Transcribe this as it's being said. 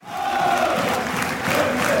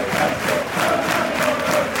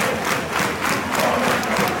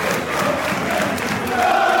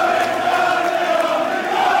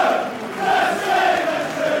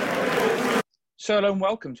So hello and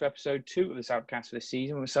welcome to episode 2 of the Southcast for this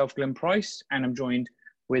season with myself, Glenn Price, and I'm joined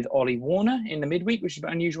with Ollie Warner in the midweek, which is a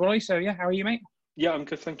bit unusual, Ollie. So yeah, how are you, mate? Yeah, I'm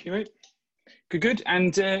good, thank you, mate. Good.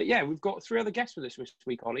 And we've got 3 other guests with us this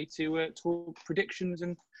week, Ollie, to talk predictions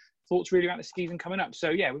and thoughts really about the season coming up. So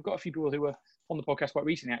yeah, we've got a few people who were on the podcast quite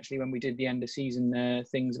recently, actually, when we did the end of season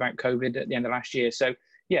things about COVID at the end of last year. So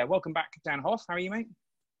yeah, welcome back, Dan Hoff. How are you, mate?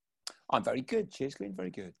 I'm very good. Cheers, Glenn.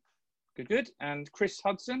 Very good. Good. And Chris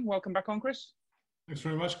Hudson, welcome back on, Chris. Thanks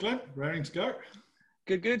very much, Glenn. Raring to go.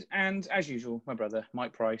 Good. And as usual, my brother,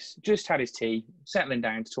 Mike Price, just had his tea, settling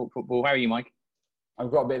down to talk football. How are you, Mike?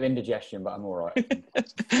 I've got a bit of indigestion, but I'm all right.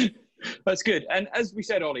 That's good. And as we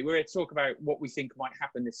said, Ollie, we're here to talk about what we think might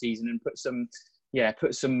happen this season and put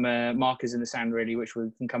some markers in the sand, really, which we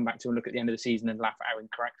can come back to and look at the end of the season and laugh at how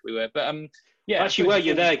incorrect we were. But actually, were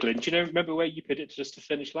you there, Glenn? Do you remember where you predicted us to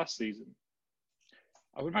finish last season?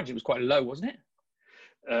 I would imagine it was quite low, wasn't it?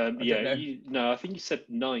 I think you said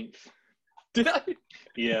 9th. Did I?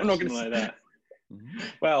 Yeah, something like that.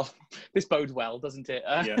 Well, this bodes well, doesn't it,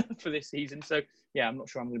 for this season? So, yeah, I'm not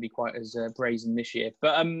sure I'm going to be quite as brazen this year.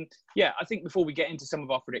 But, I think before we get into some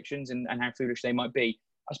of our predictions and how foolish they might be,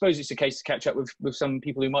 I suppose it's a case to catch up with some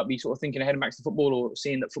people who might be sort of thinking ahead of back to football or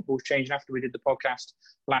seeing that football's changed after we did the podcast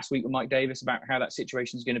last week with Mike Davis about how that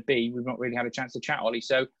situation is going to be. We've not really had a chance to chat, Ollie.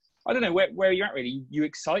 So, I don't know, where are you at, really? You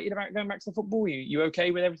excited about going back to the football? You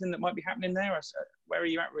okay with everything that might be happening there? Where are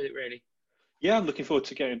you at with it, really? Yeah, I'm looking forward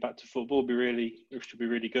to getting back to football. It should be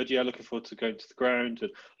really good. Yeah, looking forward to going to the ground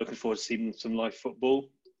and looking forward to seeing some live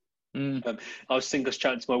football. I was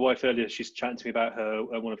chatting to my wife earlier. She's chatting to me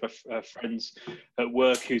about one of her friends at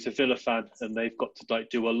work who's a Villa fan, and they've got to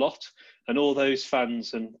do a lot. And all those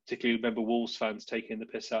fans, and particularly remember Wolves fans, taking the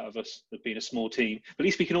piss out of us of being a small team. But at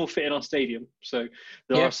least we can all fit in our stadium, so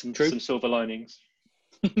there are some silver linings.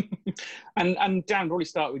 and Dan, probably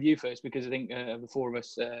start with you first, because I think the four of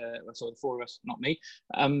us, not me,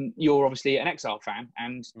 you're obviously an Exile fan,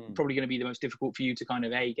 and probably going to be the most difficult for you to kind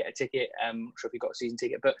of get a ticket. I'm not sure if you've got a season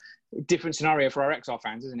ticket, but different scenario for our Exile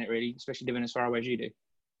fans, isn't it, really, especially living as far away as you do?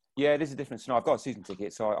 Yeah, it is a different scenario. I've got a season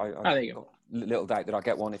ticket, so there you go. Little doubt that I'll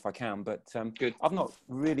get one if I can, but good. I've not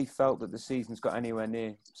really felt that the season's got anywhere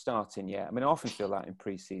near starting yet. I mean, I often feel that in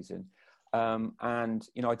pre-season, and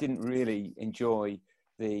I didn't really enjoy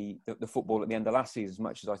the football at the end of last season as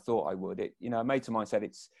much as I thought I would. A mate of mine said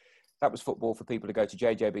that was football for people to go to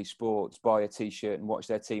JJB Sports, buy a T-shirt and watch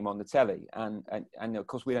their team on the telly. And of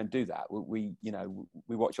course we don't do that. We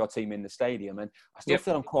watch our team in the stadium, and I still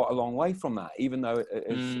feel I'm quite a long way from that, even though,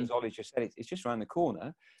 as Ollie just said, it's just around the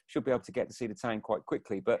corner. Should be able to get to see the town quite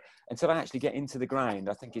quickly. But until I actually get into the ground,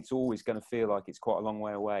 I think it's always going to feel like it's quite a long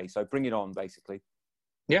way away. So bring it on, basically.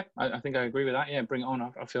 Yeah, I think I agree with that. Yeah, bring it on.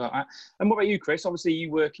 I feel like that. And what about you, Chris? Obviously,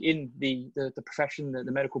 you work in the profession,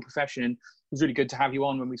 the medical profession, and it was really good to have you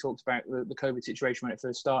on when we talked about the COVID situation when it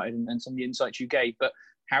first started and some of the insights you gave. But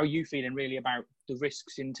how are you feeling really about the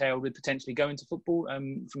risks entailed with potentially going to football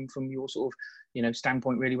from your sort of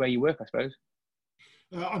standpoint, really, where you work, I suppose?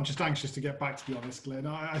 I'm just anxious to get back, to be honest, Glenn.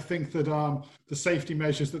 I think that the safety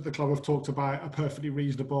measures that the club have talked about are perfectly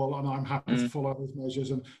reasonable, and I'm happy to follow those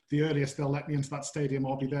measures. And the earliest they'll let me into that stadium,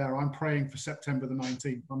 I'll be there. I'm praying for September the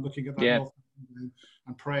 19th. I'm looking at that. Yeah.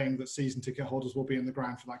 I'm praying that season ticket holders will be in the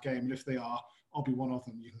ground for that game. And if they are, I'll be one of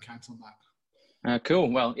them. You can count on that.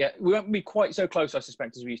 Cool. Well, yeah, we won't be quite so close, I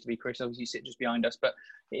suspect, as we used to be, Chris. Obviously, you sit just behind us. But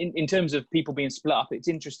in terms of people being split up, it's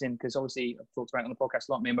interesting because obviously I've talked about it on the podcast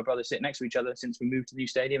a lot. Me and my brother sit next to each other since we moved to the new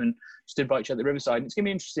stadium and stood by each other at the Riverside. And it's going to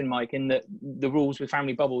be interesting, Mike, in that the rules with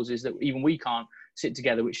family bubbles is that even we can't sit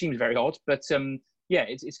together, which seems very odd. But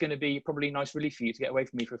it's going to be probably a nice relief for you to get away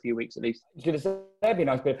from me for a few weeks at least. I was going to say, it'd be a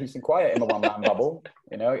nice bit of peace and quiet in the one-man bubble.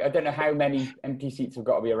 I don't know how many empty seats have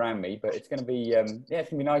got to be around me, but it's going to be, it's going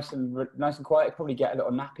to be nice and quiet. Probably get a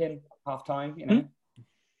little nap in half time,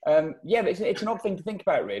 but it's an odd thing to think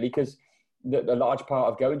about, really, because the large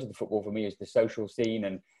part of going to the football for me is the social scene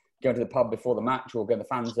and going to the pub before the match or going to the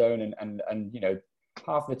fan zone and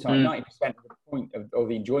half the time, 90% of the point of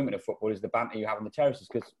the enjoyment of football is the banter you have on the terraces.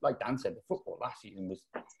 Because, like Dan said, the football last season was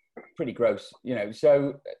pretty gross,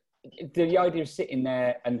 So the idea of sitting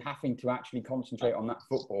there and having to actually concentrate on that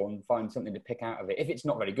football and find something to pick out of it, if it's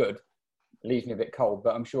not very good, it leaves me a bit cold.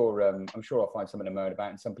 But I'm sure I'll find something to moan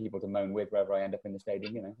about and some people to moan with wherever I end up in the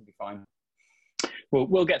stadium. It'll be fine.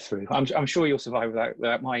 We'll get through. I'm sure you'll survive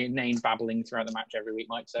without my inane babbling throughout the match every week,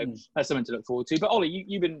 Mike. So that's something to look forward to. But Ollie,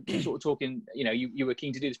 you've been sort of talking, you were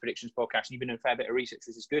keen to do this predictions podcast. And you've been doing a fair bit of research,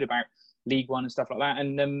 which is good, about League One and stuff like that.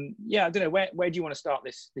 And I don't know, where do you want to start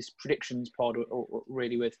this predictions pod or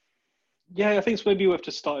really with? Yeah, I think it's maybe worth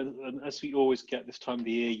to start. And as we always get this time of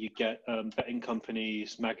the year, you get betting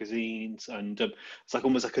companies, magazines, and it's like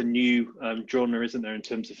almost like a new genre, isn't there, in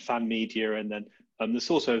terms of fan media? And then there's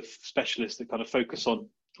also specialists that kind of focus on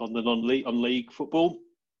the non-league on league football.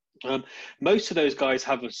 Most of those guys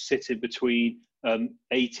have us sitting between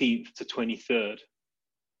 18th to 23rd.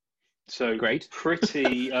 So great,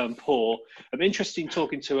 pretty poor. Interesting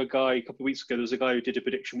talking to a guy a couple of weeks ago. There was a guy who did a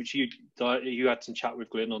prediction, which you had some chat with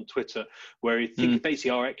Glyn on Twitter, where he thinks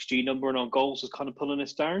basically our XG number and our goals was kind of pulling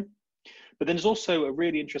us down. But then there's also a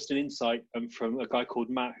really interesting insight from a guy called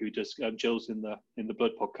Matt, who does Gills in the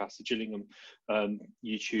Blood podcast, the Gillingham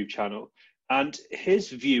YouTube channel. And his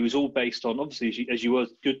view is all based on, obviously, as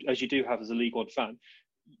you do have as a League One fan,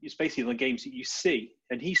 it's basically on the games that you see.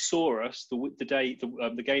 And he saw us the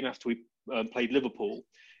game after we played Liverpool,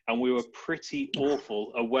 and we were pretty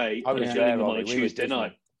awful away at Gillingham on a Tuesday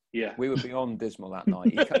night. Yeah, we were beyond dismal that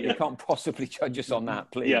night. You can't possibly judge us on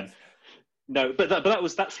that, please. Yeah. No, but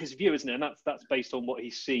that's his view, isn't it? And that's based on what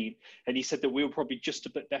he's seen. And he said that we were probably just a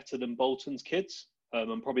bit better than Bolton's kids,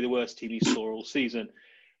 and probably the worst team he saw all season.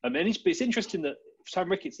 And it's interesting that Sam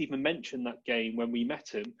Ricketts even mentioned that game when we met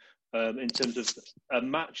him, in terms of a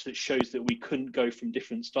match that shows that we couldn't go from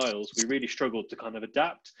different styles. We really struggled to kind of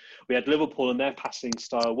adapt. We had Liverpool and their passing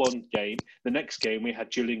style one game. The next game we had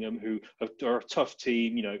Gillingham, who are a tough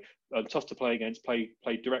team, tough to play against, play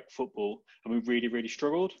direct football, and we really, really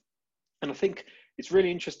struggled. And I think it's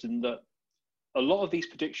really interesting that a lot of these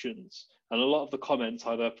predictions and a lot of the comments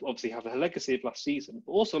either obviously have a legacy of last season,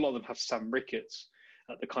 but also a lot of them have Sam Ricketts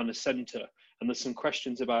at the kind of centre. And there's some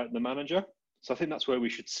questions about the manager. So I think that's where we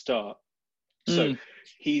should start. So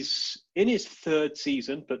he's in his third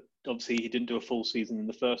season, but obviously he didn't do a full season in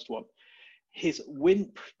the first one. His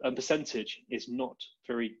win percentage is not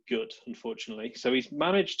very good, unfortunately. So he's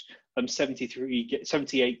managed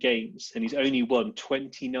 78 games, and he's only won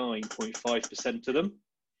 29.5% of them.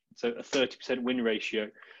 So a 30% win ratio.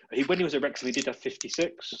 When he was at Wrexham, he did have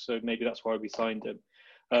 56, so maybe that's why we signed him.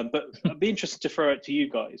 But I'd be interested to throw it to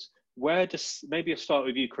you guys. Maybe I'll start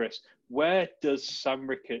with you, Chris. Where does Sam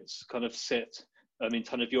Ricketts kind of sit in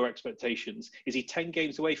terms of your expectations? Is he 10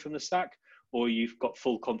 games away from the sack, or you've got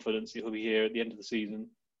full confidence he'll be here at the end of the season?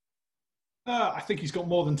 I think he's got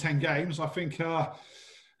more than 10 games. I think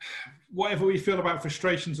whatever we feel about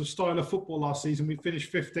frustrations of style of football last season, we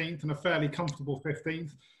finished 15th and a fairly comfortable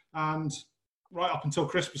 15th. And right up until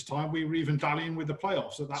Christmas time, we were even dallying with the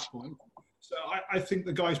playoffs at that point. So I think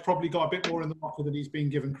the guy's probably got a bit more in the locker than he's been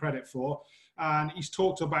given credit for. And he's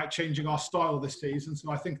talked about changing our style this season.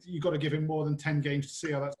 So I think you've got to give him more than 10 games to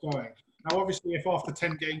see how that's going. Now, obviously, if after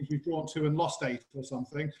 10 games we've drawn 2 and lost 8 or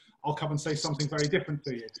something, I'll come and say something very different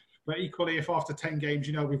to you. But equally, if after 10 games,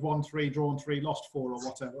 we've won 3, drawn 3, lost 4 or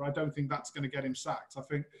whatever, I don't think that's going to get him sacked. I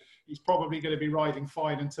think he's probably going to be riding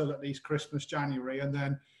fine until at least Christmas, January, and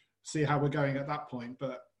then see how we're going at that point.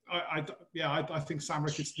 But I think Sam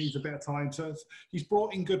Ricketts needs a bit of time he's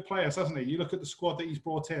brought in good players, hasn't he? You look at the squad that he's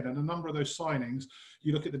brought in and a number of those signings,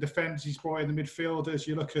 you look at the defenders he's brought in, the midfielders,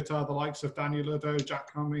 you look at the likes of Daniel Ludo,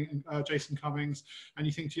 Jason Cummings, and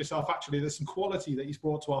you think to yourself, actually, there's some quality that he's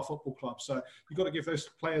brought to our football club. So you've got to give those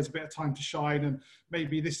players a bit of time to shine, and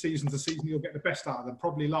maybe this season's the season he'll get the best out of them.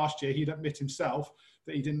 Probably last year he'd admit himself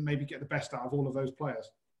that he didn't maybe get the best out of all of those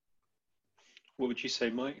players. What would you say,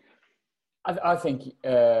 Mike? I think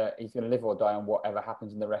he's going to live or die on whatever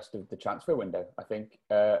happens in the rest of the transfer window. I think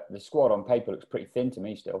the squad on paper looks pretty thin to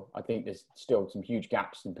me still. I think there's still some huge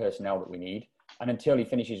gaps in personnel that we need. And until he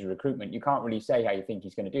finishes recruitment, you can't really say how you think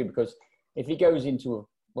he's going to do, because if he goes into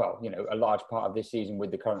a large part of this season with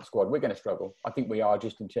the current squad, we're going to struggle. I think we are,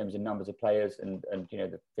 just in terms of numbers of players and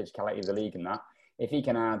the physicality of the league and that. If he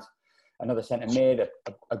can add another centre mid,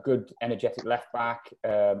 a good energetic left back,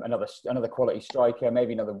 another quality striker,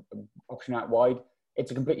 maybe another option out wide,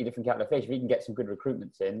 it's a completely different kettle of fish. If he can get some good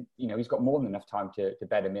recruitments in, he's got more than enough time to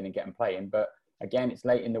bed him in and get him playing. But again, it's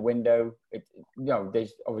late in the window.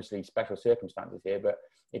 There's obviously special circumstances here, but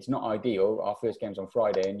it's not ideal. Our first game's on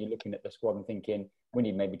Friday, and you're looking at the squad and thinking, we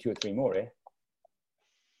need maybe 2 or 3 more here.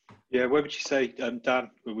 Yeah, where would you say,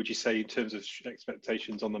 Dan, what would you say in terms of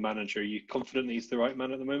expectations on the manager? Are you confident he's the right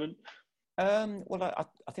man at the moment? Well,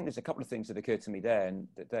 I think there's a couple of things that occur to me there, and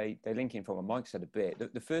that they link in from what Mike said a bit.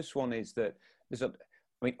 The first one is that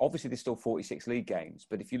obviously there's still 46 league games,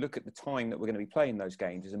 but if you look at the time that we're going to be playing those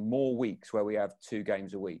games, there's more weeks where we have 2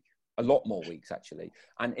 games a week, a lot more weeks actually.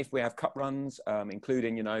 And if we have cup runs,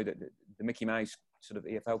 including the Mickey Mouse sort of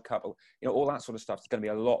EFL Cup, all that sort of stuff, it's going to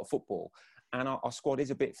be a lot of football, and our squad is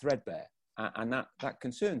a bit threadbare, and that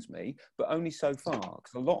concerns me, but only so far,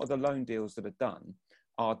 because a lot of the loan deals that are done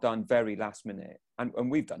are done very last minute.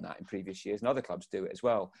 And we've done that in previous years, and other clubs do it as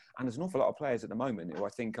well. And there's an awful lot of players at the moment who I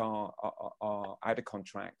think are out of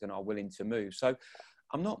contract and are willing to move. So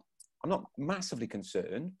I'm not massively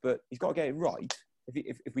concerned, but he's got to get it right.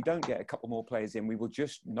 If we don't get a couple more players in, we will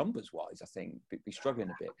just, numbers-wise, I think, be struggling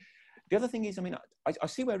a bit. The other thing is, I mean, I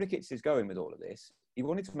see where Ricketts is going with all of this. He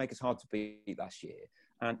wanted to make us hard to beat last year,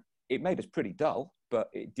 and it made us pretty dull, but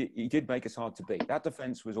he did make us hard to beat. That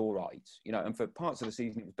defence was all right, you know, and for parts of the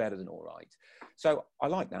season, it was better than all right. So I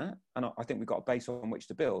like that, and I think we've got a base on which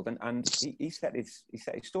to build. And he set his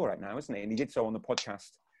store out now, isn't he? And he did so on the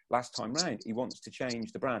podcast last time round. He wants to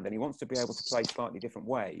change the brand, and he wants to be able to play slightly different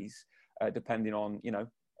ways, depending on, you know,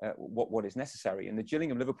 what is necessary. And the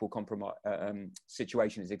Gillingham-Liverpool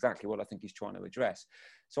situation is exactly what I think he's trying to address.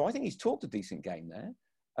 So I think he's talked a decent game there.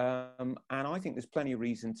 And I think there's plenty of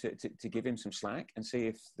reason to give him some slack and see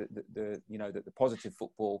if the positive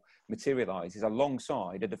football materialises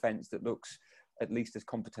alongside a defence that looks at least as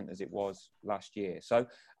competent as it was last year. So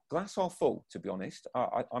glass half full, to be honest.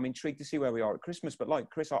 I'm intrigued to see where we are at Christmas, but like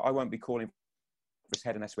Chris, I won't be calling for his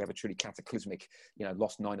head unless we have a truly cataclysmic, you know,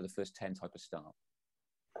 lost 9 of the first 10 type of start.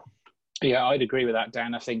 Yeah, I'd agree with that,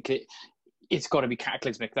 Dan. I think it's got to be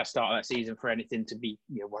cataclysmic that start of that season for anything to be,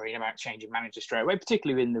 you know, worrying about changing manager straight away,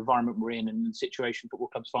 particularly in the environment we're in and the situation football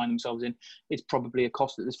clubs find themselves in. It's probably a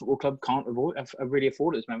cost that this football club can't really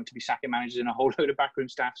afford at this moment, to be sacking managers and a whole load of backroom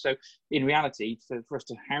staff. So in reality, for us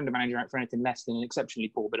to hound a manager out for anything less than an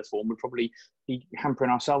exceptionally poor bit of form would probably be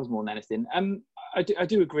hampering ourselves more than anything. I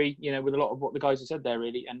do agree, you know, with a lot of what the guys have said there,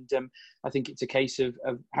 really. And I think it's a case of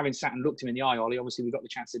having sat and looked him in the eye, Ollie. Obviously, we got the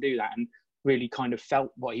chance to do that and really kind of felt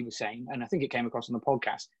what he was saying. And I think it came across on the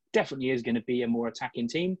podcast. Definitely is going to be a more attacking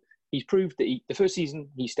team. He's proved that the first season,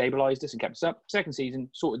 he stabilised us and kept us up. Second season,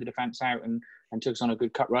 sorted the defence out and took us on a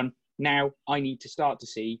good cut run. Now, I need to start to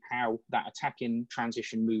see how that attacking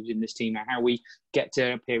transition moves in this team, and how we get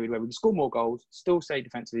to a period where we can score more goals, still stay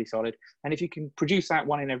defensively solid. And if you can produce that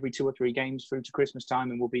one in every 2 or 3 games through to Christmas time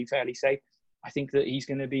and we'll be fairly safe, I think that he's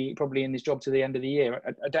going to be probably in this job to the end of the year.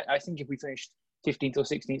 I think if we finished 15th or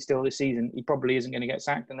 16th still this season, he probably isn't going to get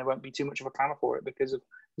sacked, and there won't be too much of a clamour for it because of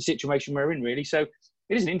the situation we're in, really. So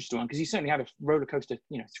it is an interesting one because he certainly had a roller coaster,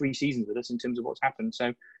 3 seasons with us in terms of what's happened.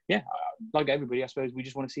 So yeah, like everybody, I suppose we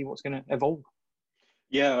just want to see what's going to evolve.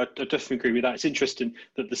 Yeah, I definitely agree with that. It's interesting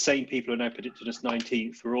that the same people who are now predicting us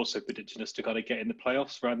 19th were also predicting us to kind of get in the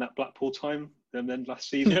playoffs around that Blackpool time and then last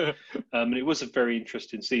season. And it was a very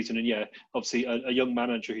interesting season. And yeah, obviously a young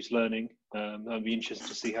manager who's learning. I'd be interested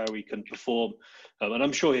to see how he can perform. And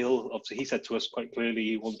I'm sure he said to us quite clearly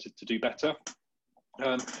he wanted to do better.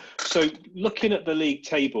 So looking at the league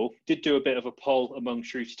table, did do a bit of a poll among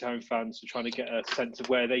Shrewsbury Town fans to try to get a sense of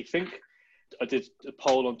where they think. I did a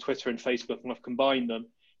poll on Twitter and Facebook, and I've combined them.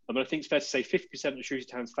 I think it's fair to say 50% of Shrewsbury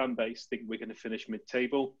Town's fan base think we're going to finish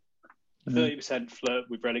mid-table, 30% flirt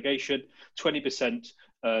with relegation, 20%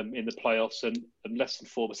 in the playoffs, and less than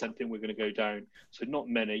 4% think we're going to go down. So not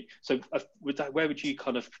many. So where would you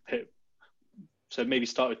kind of pit? So maybe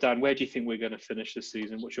start with Dan. Where do you think we're going to finish this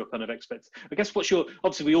season? What's your kind of I guess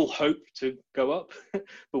obviously we all hope to go up,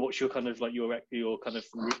 but what's your kind of like your kind of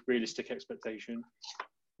realistic expectation?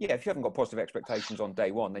 Yeah, if you haven't got positive expectations on day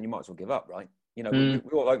one, then you might as well give up, right? We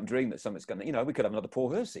all hope and dream that something's going to, we could have another Paul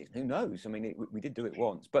Hurst season. Who knows? I mean, we did do it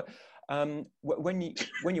once. But when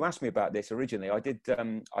you asked me about this originally, I did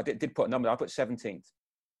put a number. I put 17th.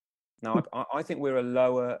 Now, I think we're a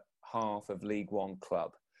lower half of League One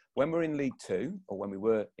club. When we're in League Two, or when we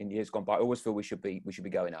were in years gone by, I always feel we should be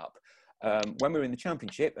going up. When we're in the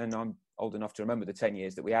Championship, and I'm old enough to remember the 10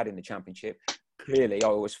 years that we had in the Championship, clearly I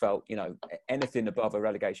always felt, anything above a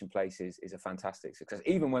relegation place is a fantastic success,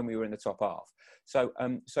 even when we were in the top half. So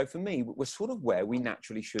for me, we're sort of where we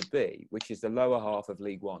naturally should be, which is the lower half of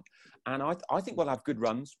League One. And I think we'll have good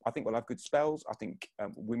runs. I think we'll have good spells. I think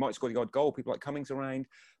we might score the odd goal, people like Cummings around.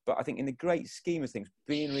 But I think in the great scheme of things,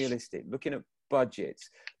 being realistic, looking at budgets,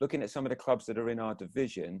 looking at some of the clubs that are in our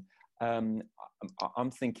division, I'm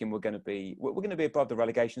thinking we're going to be above the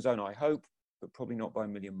relegation zone, I hope, but probably not by a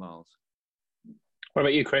million miles. What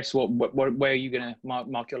about you, Chris? Where are you going to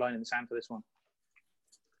mark your line in the sand for this one?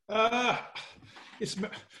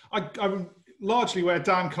 I'm largely where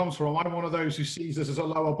Dan comes from. I'm one of those who sees this as a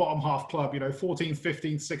lower bottom half club. 14th,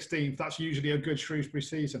 15th, 16th. That's usually a good Shrewsbury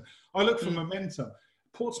season. I look for momentum.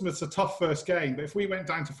 Portsmouth's a tough first game, but if we went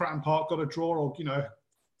down to Fratton Park, got a draw, or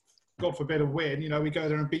God forbid a win, we go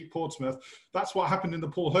there and beat Portsmouth. That's what happened in the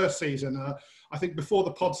Paul Hurst season. I think before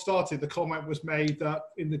the pod started, the comment was made that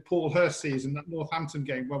in the Paul Hurst season, that Northampton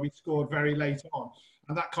game where we scored very late on,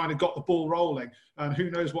 and that kind of got the ball rolling. And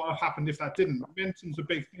who knows what would have happened if that didn't. Momentum's a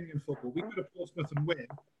big thing in football. We could have Portsmouth and win,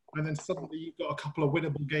 and then suddenly you've got a couple of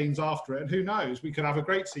winnable games after it. And who knows, we could have a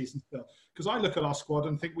great season still. Because I look at our squad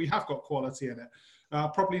and think we have got quality in it.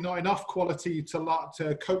 Probably not enough quality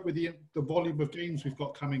to cope with the volume of games we've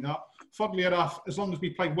got coming up. Funnily enough, as long as we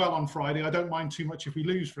play well on Friday, I don't mind too much if we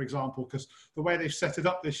lose, for example, because the way they've set it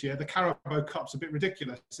up this year, the Carabao Cup's a bit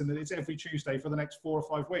ridiculous in that it's every Tuesday for the next 4 or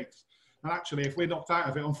 5 weeks. And actually, if we're knocked out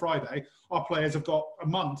of it on Friday, our players have got a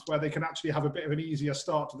month where they can actually have a bit of an easier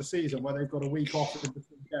start to the season, where they've got a week off in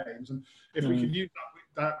between games. And if we can use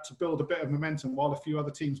that to build a bit of momentum while a few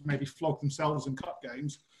other teams maybe flog themselves in cup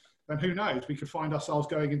games, then who knows? We could find ourselves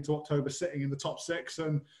going into October sitting in the top 6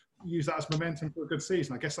 and use that as momentum for a good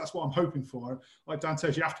season. I guess that's what I'm hoping for. Like Dan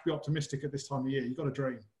says, you have to be optimistic at this time of year. You've got to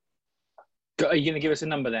dream. Are you going to give us a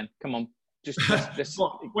number then? Come on. Just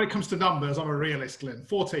well, when it comes to numbers, I'm a realist, Glenn.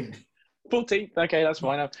 14. 14th. Okay, that's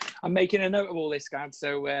fine. I'm making a note of all this, Gad.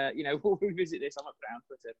 So, we'll revisit this. I'm up down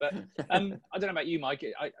Twitter. But I don't know about you, Mike.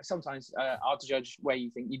 I sometimes hard to judge where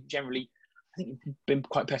you think. I think you've been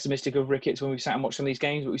quite pessimistic of Ricketts when we've sat and watched some of these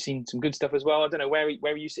games, but we've seen some good stuff as well. I don't know, where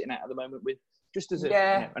are you sitting at the moment with just as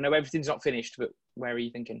I know everything's not finished, but where are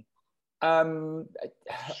you thinking? I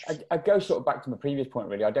go sort of back to my previous point,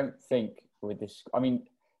 really. I don't think with this, I mean,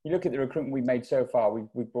 you look at the recruitment we've made so far,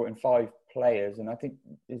 we've brought in 5 players, and I think,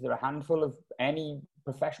 is there a handful of any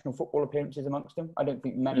professional football appearances amongst them? I don't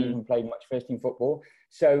think many of them played much first team football.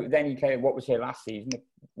 So then you play what was here last season.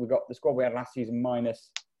 We got the squad we had last season minus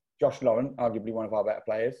Josh Lauren, arguably one of our better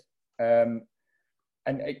players. And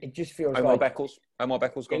it just feels Omar Beckles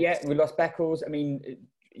gone. Yeah, we lost Beckles. I mean,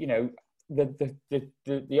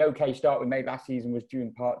 the okay start we made last season was due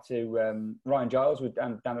in part to Ryan Giles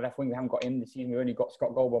down the left wing. We haven't got him this season. We've only got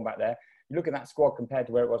Scott Goldborn back there. You look at that squad compared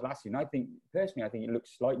to where it was last season. I think it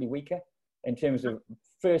looks slightly weaker in terms of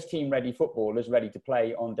first team ready footballers ready to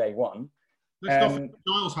play on day one.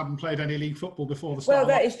 Giles hadn't played any league football before the start. Well,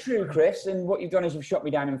 that is true, Chris. And what you've done is you've shot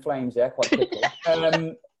me down in flames there quite quickly.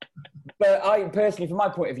 But I personally, from my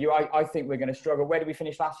point of view, I think we're going to struggle. Where did we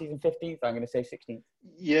finish last season? 15th? I'm going to say 16th.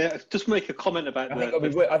 Yeah, just make a comment about I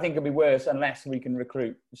think it'll be worse unless we can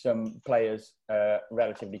recruit some players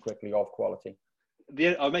relatively quickly of quality.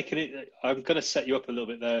 I'm going to set you up a little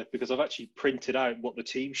bit there because I've actually printed out what the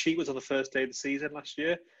team sheet was on the first day of the season last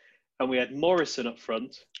year. And we had Morrison up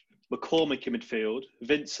front, McCormick in midfield,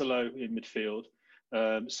 Vincelot in midfield.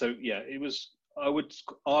 It was. I would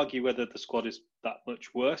argue whether the squad is that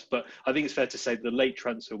much worse, but I think it's fair to say the late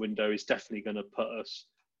transfer window is definitely going to put us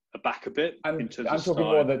back a bit. I'm talking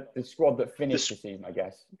more the squad that finished the season, I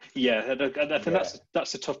guess. Yeah, and I think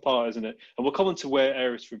that's the tough part, isn't it? And we'll come on to where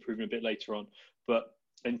areas for improvement a bit later on. But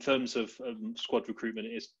in terms of squad recruitment,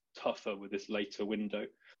 it is tougher with this later window.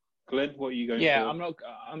 Glenn, what are you going for? Yeah,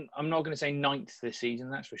 I'm not going to say 9th this season,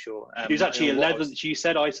 that's for sure. He was actually 11th. You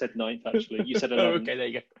said I said 9th, actually. You said 11th. Okay, there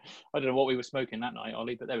you go. I don't know what we were smoking that night,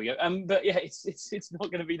 Ollie, but there we go. But yeah, it's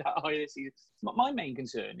not going to be that high this season. My main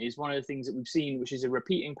concern is one of the things that we've seen, which is a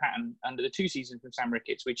repeating pattern under the 2 seasons from Sam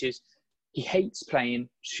Ricketts, which is he hates playing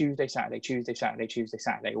Tuesday, Saturday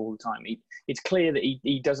all the time. It's clear that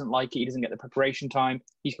he doesn't like it. He doesn't get the preparation time.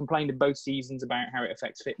 He's complained in both seasons about how it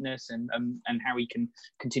affects fitness and how he can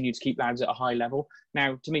continue to keep lads at a high level.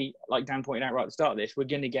 Now, to me, like Dan pointed out right at the start of this, we're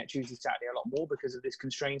going to get Tuesday, Saturday a lot more because of this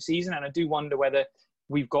constrained season. And I do wonder whether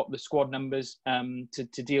we've got the squad numbers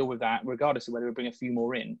to deal with that, regardless of whether we bring a few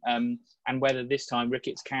more in, and whether this time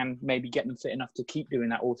Ricketts can maybe get them fit enough to keep doing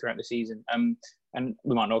that all throughout the season. And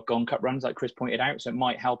we might not go on cup runs like Chris pointed out, so it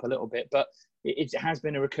might help a little bit. But it has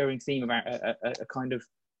been a recurring theme about a kind of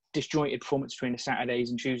disjointed performance between the Saturdays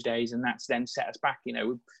and Tuesdays, and that's then set us back.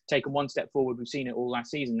 We've taken one step forward, we've seen it all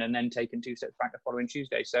last season, and then taken 2 steps back the following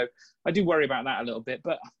Tuesday. So I do worry about that a little bit,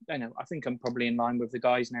 but I think I'm probably in line with the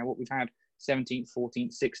guys now. What we've had, 17th,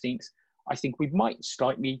 14th, 16th, I think we might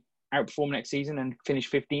slightly outperform next season and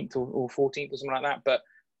finish 15th or 14th or something like that. But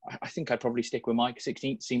I think I'd probably stick with Mike.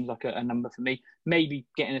 16th seems like a number for me. Maybe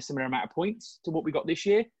getting a similar amount of points to what we got this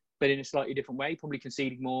year, but in a slightly different way, probably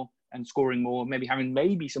conceding more and scoring more, maybe having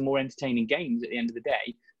some more entertaining games at the end of the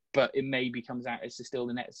day, but it maybe comes out as still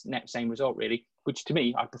the net same result, really, which to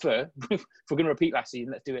me, I prefer. If we're going to repeat last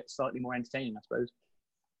season, let's do it slightly more entertaining, I suppose.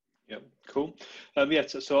 Yeah, cool. So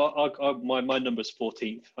my number's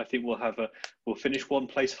 14th. I think we'll finish 1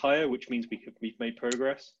 place higher, which means we've made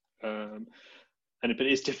progress. But it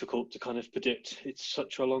is difficult to kind of predict. It's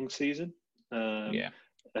such a long season.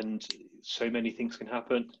 And so many things can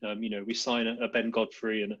happen. We sign a Ben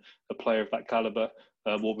Godfrey and a player of that caliber.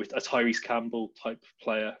 or with a Tyrese Campbell type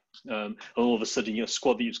player, and all of a sudden your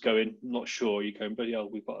squad that you're going, not sure, you're going, but yeah,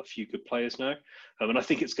 we've got a few good players now. And I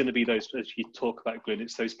think it's going to be those, as you talk about, Glyn,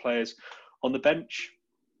 it's those players on the bench,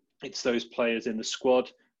 it's those players in the squad,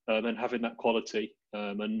 and having that quality,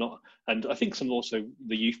 and I think some also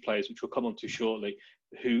the youth players, which we'll come on to shortly,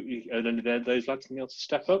 and then those lads can be able to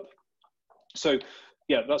step up. So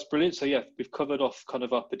yeah, that's brilliant. So yeah, we've covered off kind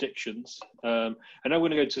of our predictions, and now we're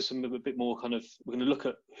going to go to some a bit more kind of, we're going to look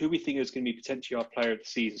at who we think is going to be potentially our player of the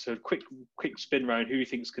season. So a quick spin round, who you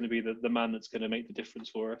think is going to be the man that's going to make the difference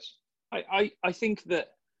for us? I think that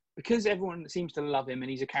because everyone seems to love him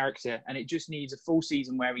and he's a character, and it just needs a full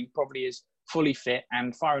season where he probably is fully fit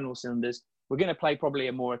and firing all cylinders. We're going to play probably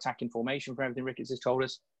a more attacking formation for everything Ricketts has told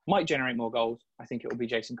us. Might generate more goals. I think it will be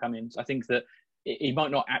Jason Cummings. I think that he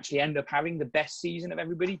might not actually end up having the best season of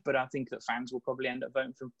everybody, but I think that fans will probably end up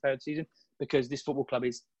voting for player of the season, because this football club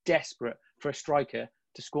is desperate for a striker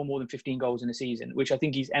to score more than 15 goals in a season, which I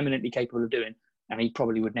think he's eminently capable of doing. And he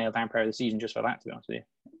probably would nail down player of the season just for that, to be honest with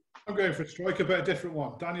you. I'm going for a striker, but a different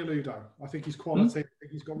one. Daniel Udoh. I think he's quality. I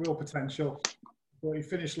think he's got real potential. Well, he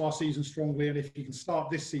finished last season strongly, and if he can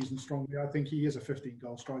start this season strongly, I think he is a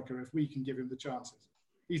 15-goal striker if we can give him the chances.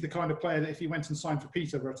 He's the kind of player that if he went and signed for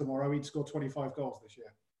Peterborough tomorrow, he'd score 25 goals this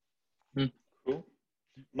year. Cool.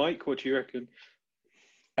 Mike, what do you reckon?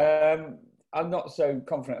 I'm not so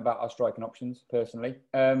confident about our striking options, personally.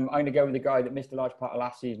 I'm going to go with the guy that missed a large part of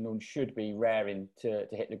last season and should be raring to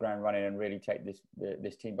hit the ground running and really take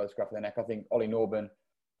this team by the scruff of the neck. I think Ollie Norburn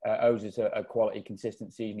owes us a quality,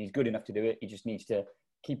 consistent season. He's good enough to do it. He just needs to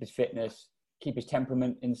keep his fitness, keep his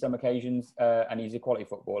temperament in some occasions, and he's a quality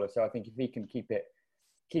footballer. So I think if he can keep it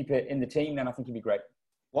in the team, then I think he'd be great.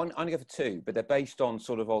 One, I'm going to go for two, but they're based on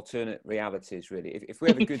sort of alternate realities, really. If we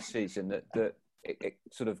have a good season that it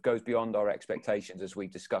sort of goes beyond our expectations, as we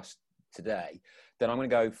discussed today, then I'm going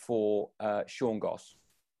to go for Sean Goss.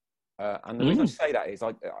 And the reason I say that is,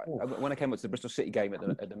 when I came up to the Bristol City game at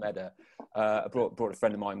the Meadow, I brought a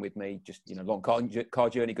friend of mine with me, just long car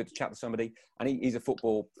journey, good to chat to somebody, and he's a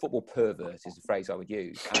football pervert is the phrase I would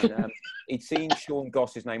use. And he'd seen Sean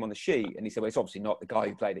Goss's name on the sheet, and he said, "Well, it's obviously not the guy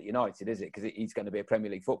who played at United, is it? Because he's going to be a Premier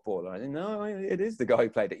League footballer." And I said, "No, it is the guy who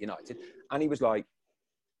played at United." And he was like,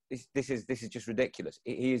 This is just ridiculous.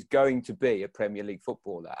 He is going to be a Premier League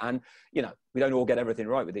footballer. And, we don't all get everything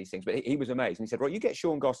right with these things, but he was amazed. And he said, right, you get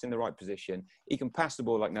Sean Goss in the right position. He can pass the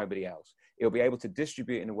ball like nobody else. He'll be able to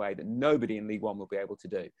distribute in a way that nobody in League One will be able to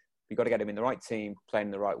do. You've got to get him in the right team, playing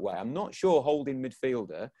in the right way. I'm not sure holding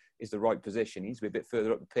midfielder is the right position. He needs to be a bit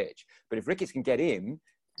further up the pitch. But if Ricketts can get him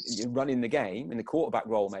running the game in the quarterback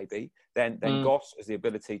role, maybe, then Goss has the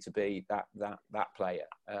ability to be that player.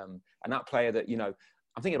 And that player that,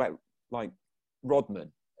 I'm thinking about like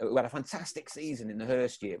Rodman, who had a fantastic season in the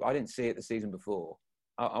Hurst year, but I didn't see it the season before.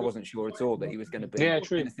 I wasn't sure at all that he was going to be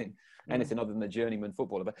anything other than a journeyman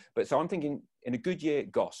footballer. But so I'm thinking, in a good year,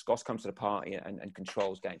 Goss comes to the party and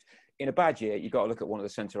controls games. In a bad year, you've got to look at one of the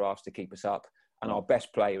centre halves to keep us up, and our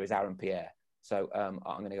best player is Aaron Pierre. So I'm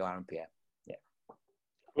going to go Aaron Pierre. Yeah.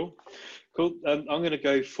 Cool. I'm going to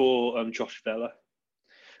go for Josh Vela.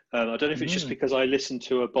 I don't know if it's just because I listened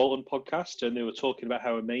to a Bolton podcast and they were talking about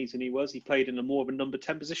how amazing he was. He played in a more of a number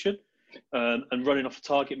 10 position and running off a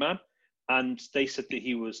target man. And they said that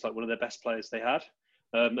he was like one of their best players they had.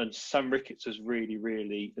 And Sam Ricketts was really,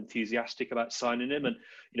 really enthusiastic about signing him. And,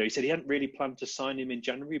 he said he hadn't really planned to sign him in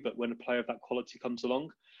January, but when a player of that quality comes along,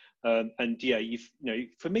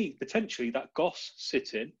 for me, potentially that Goss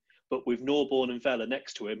sit-in, but with Norborn and Vela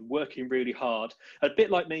next to him, working really hard. A bit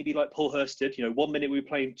like maybe like Paul Hurst did. 1 minute we were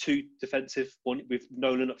playing two defensive, one with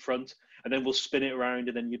Nolan up front, and then we'll spin it around,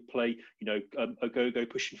 and then you'd play, a go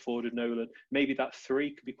pushing forward with Nolan. Maybe that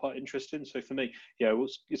three could be quite interesting. So for me,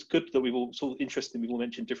 it's good that we've all sort of interesting. We've all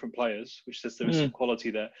mentioned different players, which says there is some quality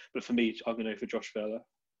there. But for me, I'm going to go for Josh Vela.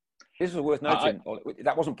 This was worth noting.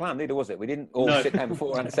 That wasn't planned either, was it? We didn't all sit down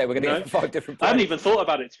beforehand and say we're going to get 5 different players. I hadn't even thought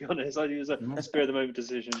about it, to be honest. It was a spur of the moment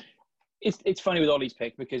decision. It's funny with Ollie's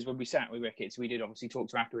pick, because when we sat with Ricketts, we did obviously talk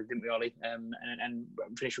to him afterwards, didn't we, Ollie? And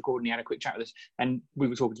finished recording, he had a quick chat with us, and we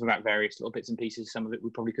were talking to him about various little bits and pieces. Some of it we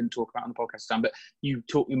probably couldn't talk about on the podcast time, but you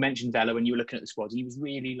mentioned Vela when you were looking at the squad. He was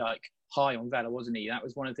really high on Vela, wasn't he? That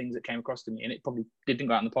was one of the things that came across to me, and it probably didn't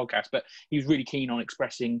go out on the podcast, but he was really keen on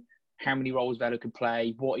expressing how many roles Vela could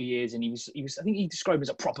play, what he is, and he was. I think he described him as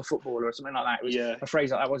a proper footballer or something like that. It was a phrase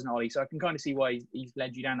like that, wasn't Ollie? So I can kind of see why he's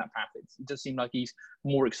led you down that path. It does seem like he's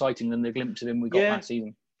more exciting than the glimpse of him we got last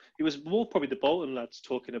season. It was more probably the Bolton lads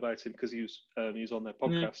talking about him because he was on their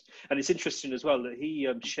podcast, and it's interesting as well that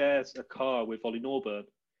he shares a car with Ollie Norburn.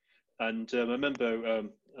 And I remember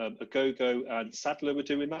Agogo and Sadler were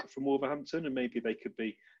doing that from Wolverhampton, and maybe they could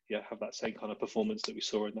have that same kind of performance that we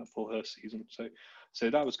saw in that Paul Hurst season. So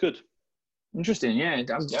that was good. Interesting, yeah.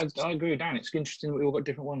 I agree with Dan. It's interesting that we all got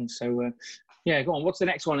different ones. So, go on. What's the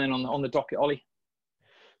next one then on the docket, Ollie?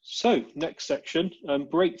 So, next section,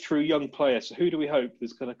 breakthrough young players. So who do we hope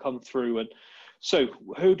is going to come through? And so,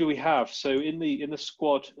 who do we have? So, in the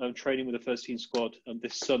squad, training with the first team squad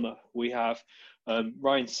this summer, we have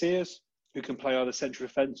Ryan Sears, who can play either central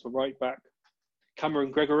defence or right back.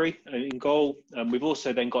 Cameron Gregory in goal. We've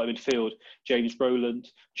also then got in midfield James Rowland,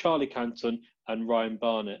 Charlie Canton, and Ryan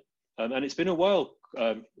Barnett. And it's been a while,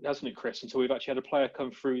 hasn't it, Chris, until we've actually had a player come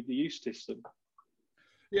through the youth system.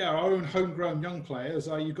 Yeah, our own homegrown young players.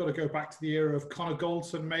 You've got to go back to the era of Connor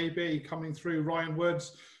Goldson, maybe, coming through, Ryan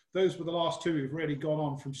Woods. Those were the last two who've really gone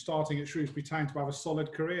on from starting at Shrewsbury Town to have a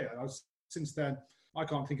solid career. Since then, I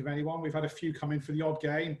can't think of anyone. We've had a few come in for the odd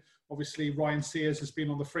game. Obviously, Ryan Sears has been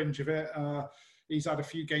on the fringe of it. He's had a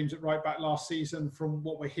few games at right back last season. From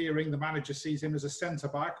what we're hearing, the manager sees him as a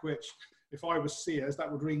centre-back, which, if I was Sears, that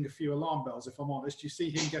would ring a few alarm bells, if I'm honest. You see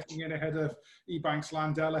him getting in ahead of Ebanks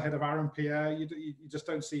Landell, ahead of Aaron Pierre. You just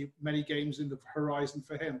don't see many games in the horizon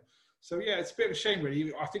for him. So, yeah, it's a bit of a shame,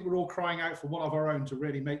 really. I think we're all crying out for one of our own to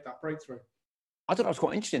really make that breakthrough. I thought that was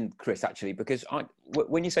quite interesting, Chris, actually, because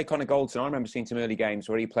when you say Connor Goldson, I remember seeing some early games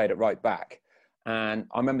where he played at right back. And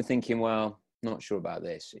I remember thinking, well, not sure about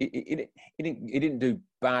this. He didn't do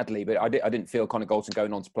badly, but I didn't feel Connor Goldson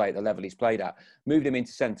going on to play at the level he's played at. Moved him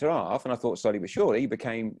into centre half, and I thought slowly but surely he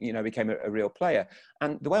became a real player.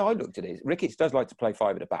 And the way I looked at it, Ricketts does like to play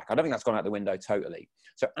five at the back. I don't think that's gone out the window totally.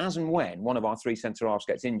 So as and when one of our three centre halves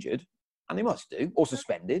gets injured, and they must do, or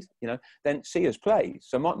suspended, then Sears plays.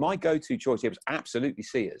 So my go-to choice here was absolutely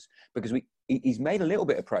Sears, because he's made a little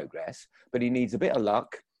bit of progress, but he needs a bit of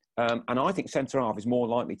luck. And I think centre-half is more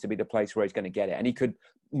likely to be the place where he's going to get it. And he could,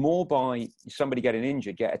 more by somebody getting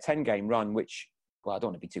injured, get a 10-game run, which, well, I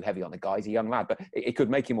don't want to be too heavy on the guy. He's a young lad, but it could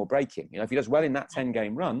make him or break him. If he does well in that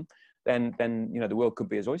 10-game run, then the world could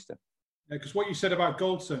be his oyster. Because what you said about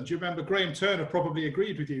Goldson, do you remember Graham Turner probably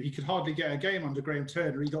agreed with you? He could hardly get a game under Graham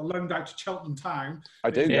Turner. He got loaned out to Cheltenham Town.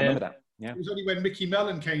 I do remember that. Yeah. It was only when Mickey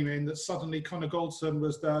Mellon came in that suddenly Connor Goldson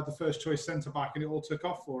was the first choice centre-back, and it all took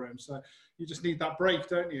off for him. So you just need that break,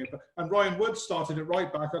 don't you? And Ryan Woods started at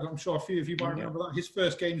right back. I'm sure a few of you might remember that. His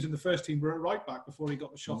first games in the first team were at right back before he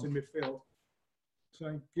got the shot in midfield.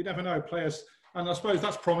 So you never know, players. And I suppose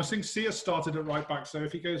that's promising. Sears started at right back, so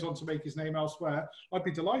if he goes on to make his name elsewhere, I'd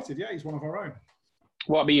be delighted. Yeah, he's one of our own.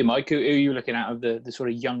 What about you, Mike? Who are you looking at of the sort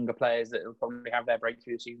of younger players that will probably have their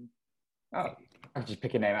breakthrough this season? Oh, I could just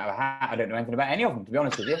pick a name out of a hat. I don't know anything about any of them, to be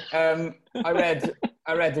honest with you. I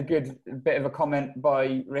read a good bit of a comment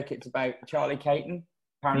by Ricketts about Charlie Caton.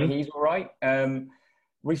 Apparently he's all right.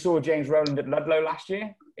 We saw James Rowland at Ludlow last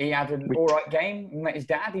year. He had an all right game. He met his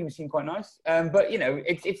dad. He seemed quite nice. But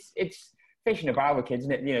it's fishing about with kids,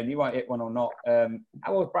 isn't it? You might hit one or not.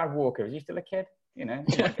 How old is Brad Walker? Is he still a kid? I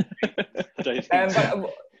don't think so.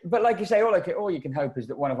 But like you say, all you can hope is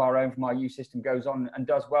that one of our own from our youth system goes on and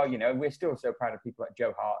does well. We're still so proud of people like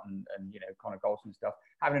Joe Hart and Connor Goldson and stuff.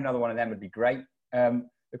 Having another one of them would be great.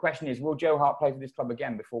 The question is, will Joe Hart play for this club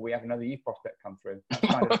again before we have another youth prospect come through? That's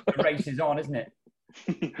kind of the race is on, isn't it?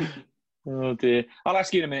 Oh dear. I'll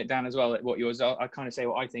ask you in a minute, Dan, as well, what yours. I'll kind of say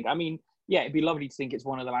what I think. I mean, yeah, it'd be lovely to think it's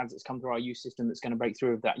one of the lads that's come through our youth system that's going to break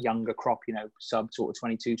through of that younger crop, sub sort of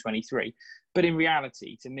 22, 23. But in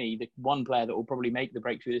reality, to me, the one player that will probably make the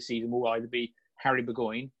breakthrough this season will either be Harry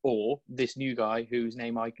Burgoyne or this new guy whose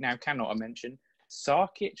name I now cannot mention,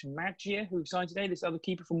 Sarkic Magia, who signed today, this other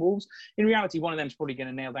keeper from Wolves. In reality, one of them is probably going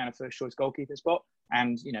to nail down a first choice goalkeeper spot,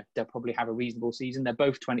 and they'll probably have a reasonable season. They're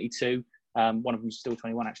both 22. One of them is still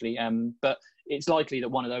 21, actually. But it's likely that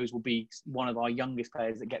one of those will be one of our youngest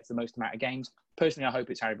players that gets the most amount of games. Personally, I hope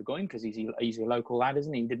it's Harry Burgoyne because he's a local lad,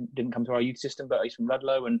 isn't he? He didn't come to our youth system, but he's from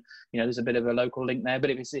Ludlow, and there's a bit of a local link there. But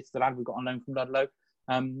if it's the lad we've got on loan from Ludlow,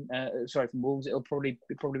 from Wolves, it'll probably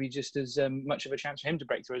be just as much of a chance for him to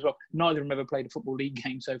break through as well. Neither of them ever played a Football League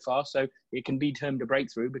game so far, so it can be termed a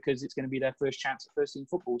breakthrough because it's going to be their first chance at first team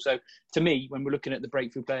football. So to me, when we're looking at the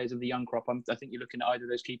breakthrough players of the young crop, I think you're looking at either of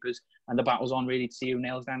those keepers, and the battle's on really to see who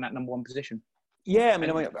nails down that number one position. Yeah,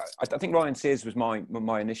 I think Ryan Sears was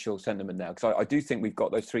my initial sentiment there, because I do think we've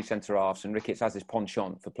got those three centre-halves, and Ricketts has this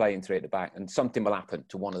penchant for playing three at the back, and something will happen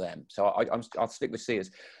to one of them. So I'll stick with Sears.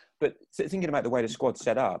 But thinking about the way the squad's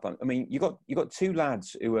set up, I mean, you got two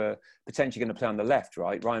lads who are potentially going to play on the left,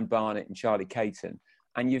 right? Ryan Barnett and Charlie Caton,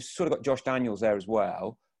 and you've sort of got Josh Daniels there as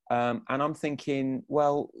well. And I'm thinking,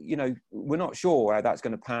 well, we're not sure how that's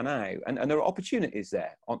going to pan out. And there are opportunities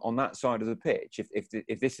there on that side of the pitch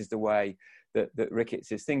if this is the way that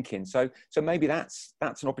Ricketts is thinking. So maybe that's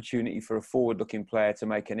an opportunity for a forward-looking player to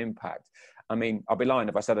make an impact. I mean, I'd be lying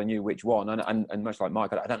if I said I knew which one. And much like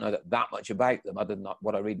Mike, I don't know that much about them other than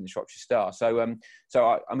what I read in the Shropshire Star. So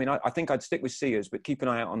I think I'd stick with Sears, but keep an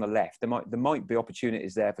eye out on the left. There might be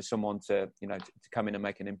opportunities there for someone to come in and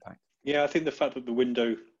make an impact. Yeah, I think the fact that the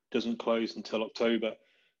window doesn't close until October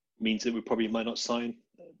means that we probably might not sign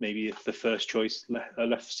maybe the first choice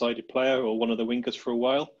left-sided player or one of the wingers for a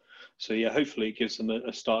while. So yeah, hopefully it gives them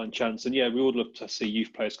a starting chance. And yeah, we would love to see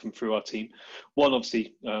youth players come through our team. One,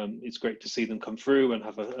 obviously, it's great to see them come through and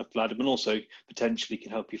have a ladder, but also potentially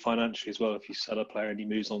can help you financially as well if you sell a player and he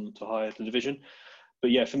moves on to higher the division. But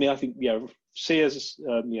yeah, for me, I think Sears is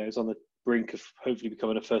on the brink of hopefully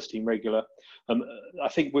becoming a first team regular. I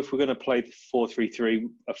think if we're going to play the 4-3-3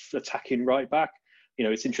 attacking right back,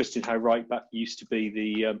 it's interesting how right back used to be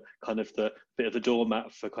the kind of the bit of a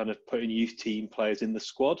doormat for kind of putting youth team players in the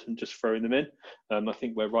squad and just throwing them in. I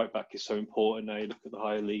think where right back is so important now, you look at the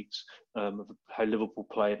higher leagues, of how Liverpool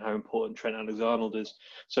play and how important Trent Alexander-Arnold is.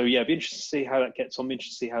 So yeah, it'd be interesting to see how that gets on. Be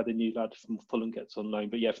interested to see how the new lad from Fulham gets on loan.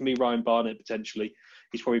 But yeah, for me, Ryan Barnett potentially,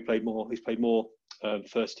 he's played more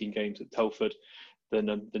first team games at Telford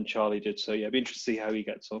than Charlie did. So yeah, it'd be interesting to see how he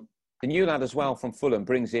gets on. The new lad as well from Fulham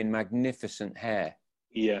brings in magnificent hair.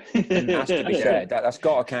 Yeah, and has to be said. That's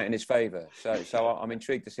got to count in his favour. So I'm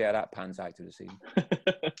intrigued to see how that pans out to the season.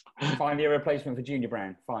 Finally, a replacement for Junior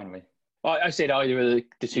Brown. Finally, I said either of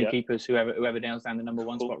the two keepers, whoever nails down the number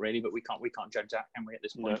one spot, really. But we can't judge that, can we, at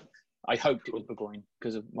this point? No. I hoped it was Burgoyne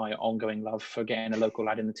because of my ongoing love for getting a local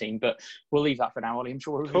lad in the team. But we'll leave that for now, Ollie. I'm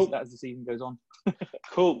sure we'll revisit that as the season goes on.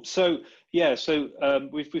 Cool. So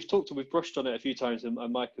we've brushed on it a few times, and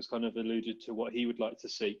Mike has kind of alluded to what he would like to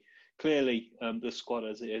see. Clearly, the squad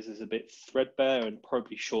as it is a bit threadbare and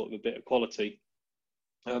probably short of a bit of quality.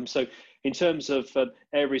 So in terms of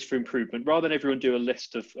areas for improvement, rather than everyone do a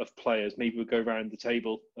list of players, maybe we'll go around the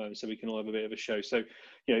table so we can all have a bit of a show. So,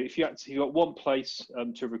 if you've got one place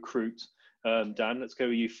to recruit, Dan, let's go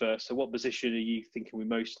with you first. So what position are you thinking we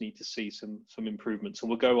most need to see some improvements? And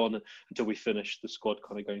we'll go on until we finish the squad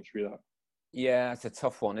kind of going through that. Yeah, it's a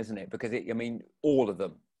tough one, isn't it? Because all of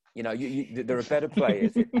them. There are better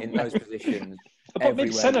players in those positions.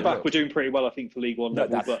 But centre-back, we're doing pretty well, I think, for League One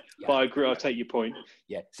level. But I agree, I'll take your point.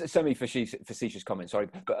 Yeah, semi-facetious comment, sorry.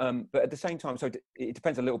 But at the same time, so it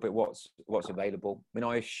depends a little bit what's available. I mean,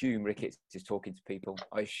 I assume Ricketts is talking to people.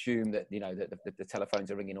 I assume that, that the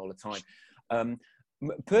telephones are ringing all the time.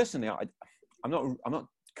 Personally, I'm not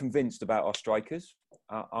convinced about our strikers.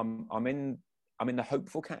 I'm in the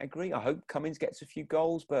hopeful category. I hope Cummins gets a few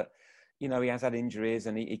goals, but he has had injuries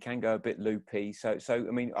and he can go a bit loopy. So I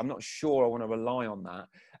mean, I'm not sure I want to rely on that.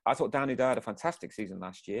 I thought Dan Udoh had a fantastic season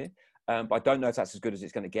last year, but I don't know if that's as good as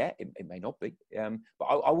it's going to get. It may not be. But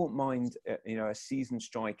I won't mind, a seasoned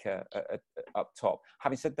striker up top.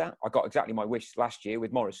 Having said that, I got exactly my wish last year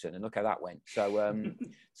with Morrison, and look how that went.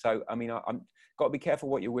 So, I mean, I'm got to be careful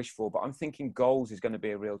what you wish for, but I'm thinking goals is going to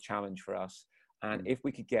be a real challenge for us. And if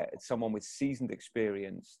we could get someone with seasoned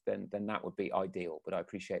experience, then that would be ideal. But I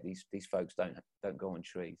appreciate these folks don't go on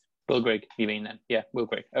trees. Will Grigg, you mean then? Yeah, Will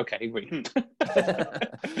Grigg. Okay, agree.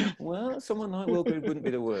 Well, someone like Will Grigg wouldn't be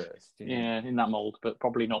the worst. Yeah, in that mould, but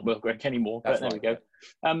probably not Will Grigg anymore. But there we go.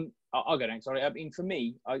 I'll go next. Sorry. I mean, for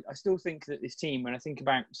me, I still think that this team, when I think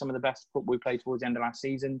about some of the best football we played towards the end of last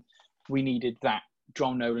season, we needed that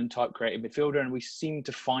John Nolan type creative midfielder, and we seem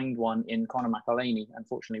to find one in Conor McAleny.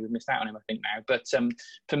 Unfortunately, we've missed out on him, I think, now. But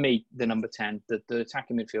for me, the number 10, the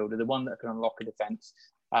attacking midfielder, the one that can unlock a defence.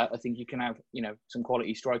 I think you can have, some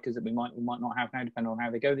quality strikers that we might not have now, depending on how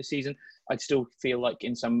they go this season. I'd still feel like,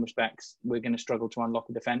 in some respects, we're going to struggle to unlock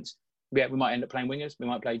a defence. We might end up playing wingers. We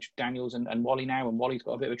might play Daniels and Wally now, and Wally's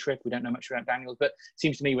got a bit of a trick. We don't know much about Daniels, but it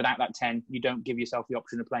seems to me without that 10, you don't give yourself the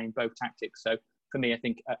option of playing both tactics. So for me, I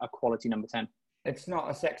think a quality number 10. It's not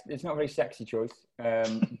a very sexy choice,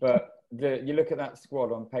 but you look at that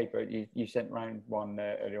squad on paper. You sent round one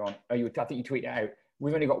earlier on. I think you tweeted it out.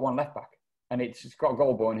 We've only got one left back, and it's Scott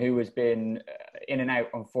Goulbourne, who has been in and out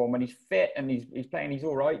on form. When he's fit and he's playing, he's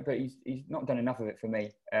all right, but he's not done enough of it for me.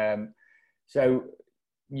 So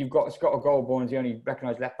you've got Scott Goulbourne's the only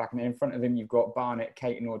recognised left back, and then in front of him you've got Barnett,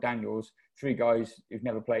 Caton, or Daniels. 3 guys who've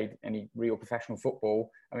never played any real professional football.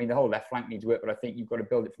 I mean, the whole left flank needs work, but I think you've got to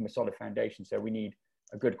build it from a solid foundation. So we need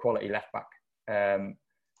a good quality left back,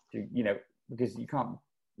 because you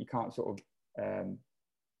can't sort of,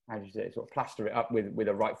 how do you say it, sort of plaster it up with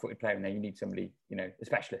a right-footed player in there. You need somebody, a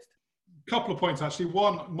specialist. Couple of points, actually.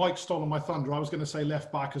 One, Mike stole my thunder. I was going to say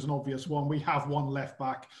left back as an obvious one. We have one left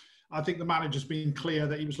back. I think the manager's been clear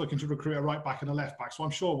that he was looking to recruit a right back and a left back. So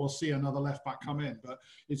I'm sure we'll see another left back come in, but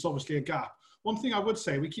it's obviously a gap. One thing I would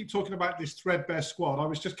say, we keep talking about this threadbare squad. I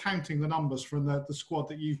was just counting the numbers from the squad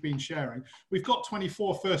that you've been sharing. We've got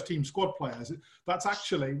 24 first-team squad players. That's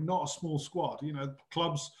actually not a small squad. You know,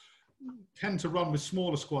 clubs tend to run with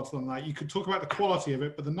smaller squads than that. You could talk about the quality of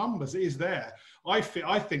it, but the numbers is there. I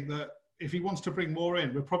think that if he wants to bring more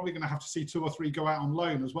in, we're probably going to have to see 2 or 3 go out on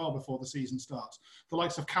loan as well before the season starts. The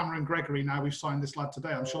likes of Cameron Gregory, now we've signed this lad today,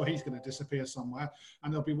 I'm sure he's going to disappear somewhere,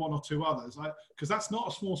 and there'll be 1 or 2 others. Because that's not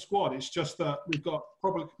a small squad. It's just that we've got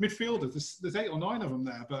probably midfielders. There's 8 or 9 of them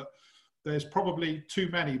there, but there's probably too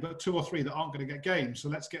many, but 2 or 3 that aren't going to get games. So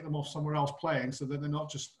let's get them off somewhere else playing so that they're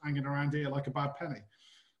not just hanging around here like a bad penny.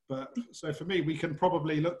 But so for me, we can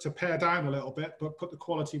probably look to pare down a little bit, but put the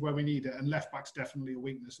quality where we need it. And left back's definitely a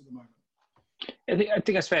weakness at the moment. I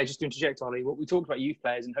think that's fair, just to interject, Ollie. What we talked about youth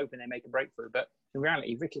players and hoping they make a breakthrough, but in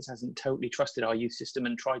reality, Ricketts hasn't totally trusted our youth system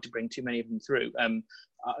and tried to bring too many of them through,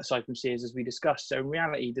 aside from Sears, as we discussed. So in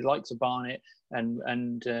reality, the likes of Barnett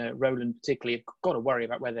and Roland particularly have got to worry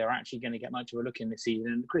about whether they're actually going to get much of a look in this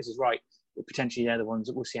season. And Chris is right. Potentially they're the ones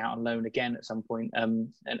that we'll see out on loan again at some point. And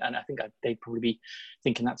I think they'd probably be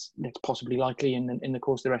thinking that's possibly likely in the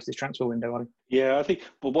course of the rest of this transfer window, Ollie. Yeah, I think,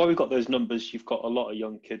 but while we've got those numbers, you've got a lot of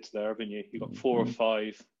young kids there, haven't you? You've got 4 or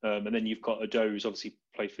 5, and then you've got Ado, who's obviously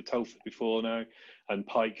played for Telford before now, and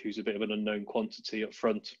Pike, who's a bit of an unknown quantity up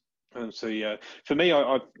front. So yeah, for me,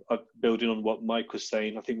 I'm building on what Mike was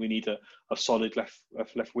saying. I think we need a solid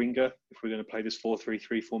left winger if we're going to play this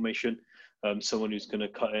 4-3-3 formation. Someone who's going to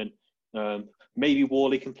cut in. Maybe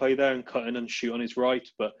Worley can play there and cut in and shoot on his right,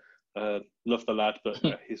 but love the lad, but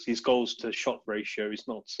his goals to shot ratio is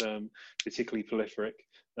not particularly prolific.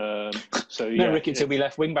 So yeah, Ricketts will be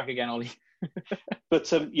left wing back again, Ollie. But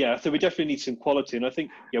so we definitely need some quality, and I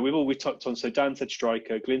think we've touched on. So Dan said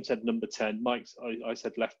striker, Glyn said number 10, Mike I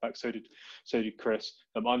said left back, so did Chris.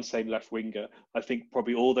 I'm saying left winger. I think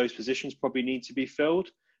probably all those positions probably need to be filled.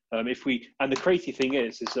 And the crazy thing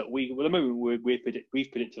is that at the moment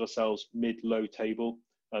we've predicted ourselves mid-low table,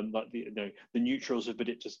 like the neutrals have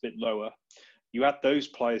predicted us a bit lower. You add those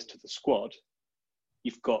players to the squad,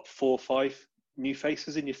 you've got 4 or 5 new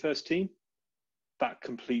faces in your first team. That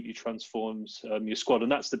completely transforms your squad,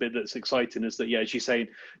 and that's the bit that's exciting. Is that as you're saying,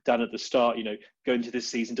 Dan, at the start, going to this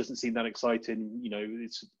season doesn't seem that exciting.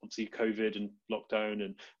 It's obviously COVID and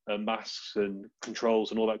lockdown and masks and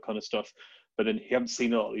controls and all that kind of stuff. But then you haven't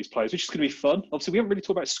seen a lot of these players, which is going to be fun. Obviously, we haven't really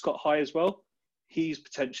talked about Scott High as well. He's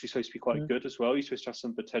potentially supposed to be quite good as well. He's supposed to have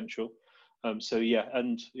some potential. The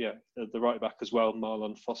right back as well,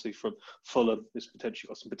 Marlon Fossey from Fulham, has potentially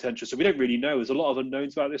got some potential. So we don't really know. There's a lot of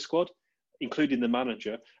unknowns about this squad, including the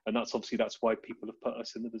manager, and that's why people have put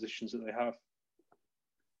us in the positions that they have.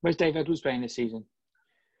 Where's Dave Edwards playing this season?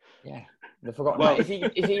 Yeah, they've forgotten. Well, is he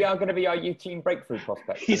going to be our youth team breakthrough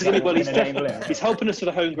prospect? He's going to he's helping us for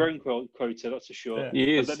the homegrown quota, that's for sure. Yeah.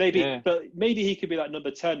 He is. But maybe he could be like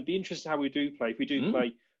number 10. Be interesting how we do play. If we do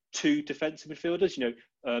play 2 defensive midfielders,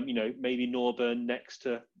 maybe Norburn next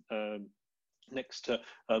to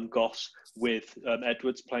Goss, with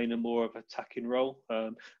Edwards playing a more of an attacking role.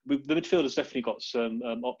 The midfielders definitely got some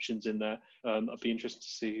options in there. I'd be interested to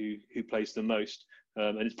see who plays the most.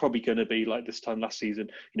 And it's probably going to be like this time last season.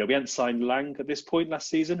 We hadn't signed Lang at this point last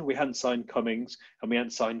season. We hadn't signed Cummings, and we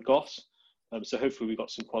hadn't signed Goss. So hopefully we've got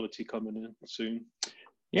some quality coming in soon.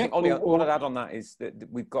 Yeah, Ollie, what I'd add on that is that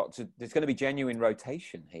there's going to be genuine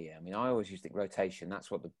rotation here. I mean, I always used to think rotation, that's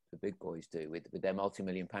what the big boys do with their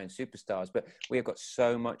multi-million-pound superstars. But we have got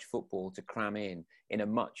so much football to cram in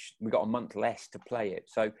we've got a month less to play it.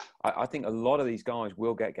 So I think a lot of these guys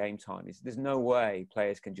will get game time. There's no way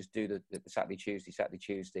players can just do the Saturday,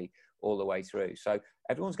 Tuesday all the way through. So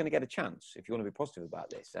everyone's going to get a chance if you want to be positive about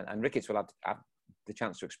this. And Ricketts will have the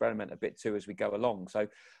chance to experiment a bit too as we go along. So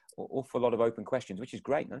awful lot of open questions, which is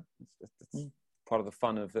great, no? That's part of the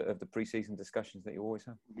fun of the pre-season discussions that you always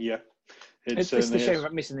have. Yeah. It's the shame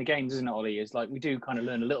about missing the games, isn't it, Ollie? Is like we do kind of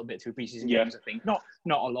learn a little bit through pre-season games, I think. Not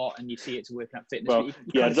a lot, and you see it's working out fitness. Well,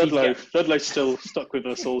 Ludlow's still stuck with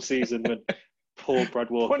us all season when poor Brad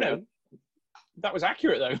Walker. Well, no, that was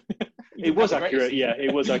accurate, though. It was accurate, yeah.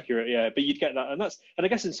 It was accurate, yeah. But you'd get that, and I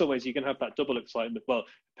guess in some ways you can have that double excitement. Well,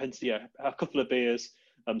 a couple of beers,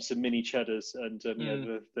 some mini cheddars, and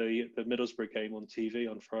the Middlesbrough game on TV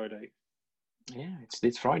on Friday. Yeah,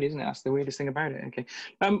 it's Friday, isn't it? That's the weirdest thing about it. Okay,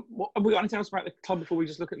 have we got anything else about the club before we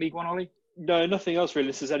just look at League One, Ollie? No, nothing else really.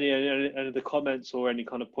 If there's any of the comments or any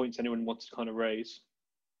kind of points anyone wants to kind of raise.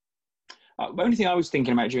 The only thing I was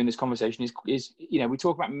thinking about during this conversation is we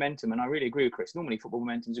talk about momentum, and I really agree with Chris. Normally, football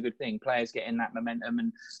momentum is a good thing. Players get in that momentum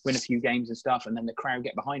and win a few games and stuff, and then the crowd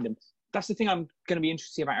get behind them. That's the thing I'm going to be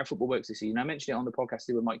interested to see about how football works this season. I mentioned it on the podcast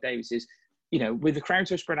with Mike Davis. Is with the crowd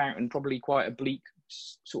so spread out and probably quite a bleak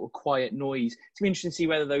sort of quiet noise, it's interesting to see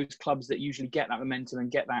whether those clubs that usually get that momentum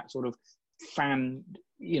and get that sort of fan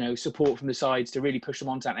support from the sides to really push them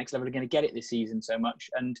on to that next level are going to get it this season so much.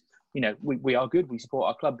 And we are good, we support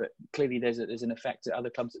our club, but clearly there's an effect at other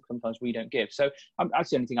clubs that sometimes we don't give. So that's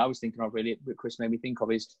the only thing I was thinking of really, that Chris made me think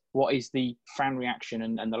of, is what is the fan reaction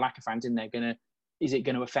and the lack of fans in there is it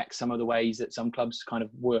going to affect some of the ways that some clubs kind of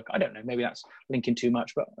work? I don't know, maybe that's linking too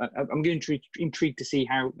much, but I'm intrigued to see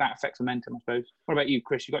how that affects momentum, I suppose. What about you,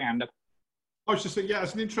 Chris? You got your hand up. I was just saying, yeah,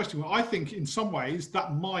 it's an interesting one. I think in some ways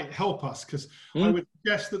that might help us, because I would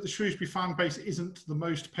guess that the Shrewsbury fan base isn't the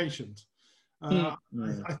most patient. I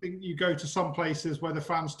think you go to some places where the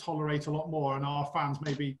fans tolerate a lot more, and our fans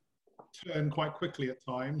maybe turn quite quickly at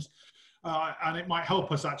times. And it might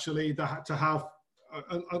help us actually to have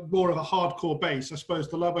a more of a hardcore base. I suppose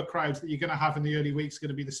the lower crowds that you're going to have in the early weeks are going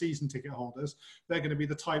to be the season ticket holders. They're going to be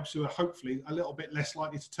the types who are hopefully a little bit less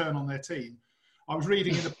likely to turn on their team. I was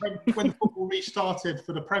reading when football restarted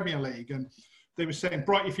for the Premier League, and they were saying,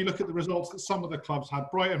 if you look at the results that some of the clubs had,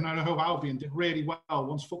 Brighton and Hove Albion did really well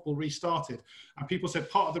once football restarted. And people said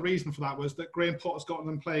part of the reason for that was that Graham Potter's gotten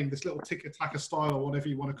them playing this little tiki-taka style, or whatever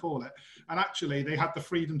you want to call it. And actually, they had the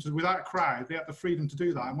freedom to, without a crowd, they had the freedom to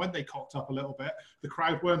do that. And when they cocked up a little bit, the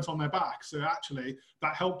crowd weren't on their back. So actually,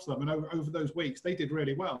 that helped them. And over those weeks, they did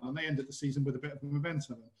really well. And they ended the season with a bit of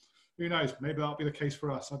momentum. Who knows? Maybe that'll be the case for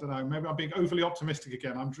us. I don't know. Maybe I'm being overly optimistic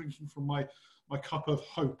again. I'm drinking from my cup of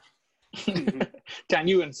hope. Dan,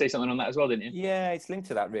 you want to say something on that as well, didn't you? Yeah, it's linked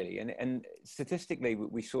to that really. And statistically,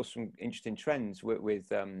 we saw some interesting trends with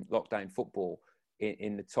lockdown football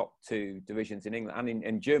in the top two divisions in England and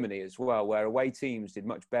in Germany as well, where away teams did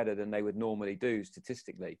much better than they would normally do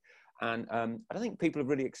statistically. And I don't think people have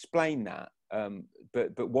really explained that.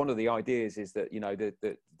 But one of the ideas is that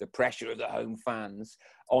the pressure of the home fans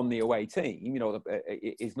on the away team,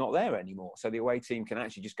 is not there anymore. So the away team can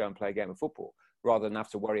actually just go and play a game of football rather than have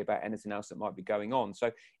to worry about anything else that might be going on. So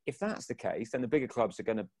if that's the case, then the bigger clubs are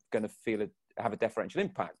going to have a deferential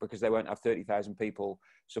impact, because they won't have 30,000 people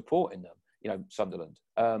supporting them. Sunderland.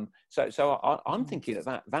 So I'm thinking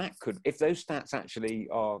that could, if those stats actually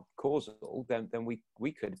are causal, then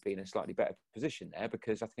we could be in a slightly better position there,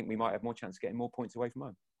 because I think we might have more chance of getting more points away from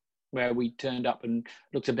home. Where we turned up and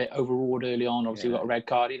looked a bit overawed early on, obviously we got a red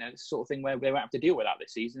card, it's the sort of thing where they won't have to deal with that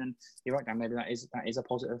this season. And you're right, Dan, maybe that is a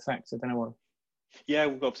positive effect. So I don't know what. Yeah,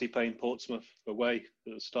 we're obviously playing Portsmouth away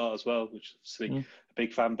at the start as well, which is a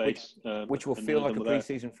big fan base. Which will feel like a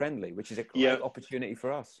pre-season friendly, which is a great opportunity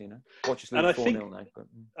for us, Watch us lose 4-0 now.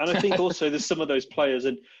 And I think also there's some of those players,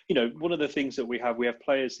 and, one of the things that we have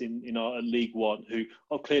players in our League One who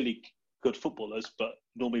are clearly good footballers, but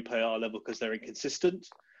normally play at our level because they're inconsistent.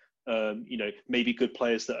 Maybe good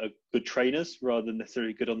players that are good trainers rather than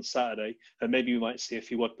necessarily good on Saturday. And maybe we might see a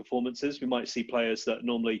few odd performances. We might see players that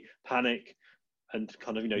normally panic and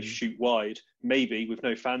kind of, shoot wide. Maybe with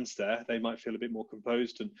no fans there, they might feel a bit more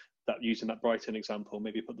composed, and that, using that Brighton example,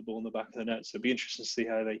 maybe put the ball in the back of the net. So it'd be interesting to see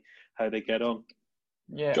how they get on.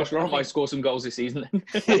 Yeah, Josh Laurent might score some goals this season.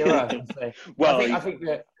 Well, I think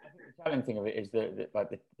the telling thing of it is that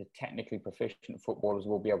the technically proficient footballers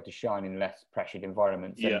will be able to shine in less pressured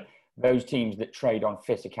environments. And those teams that trade on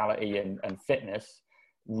physicality and fitness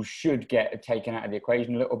should get taken out of the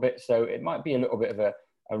equation a little bit. So it might be a little bit of a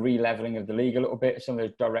re-leveling of the league a little bit. Some of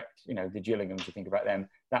those direct, the Gillinghams, you think about them,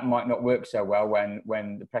 that might not work so well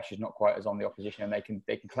when the pressure's not quite as on the opposition, and they can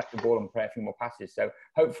collect the ball and play a few more passes. So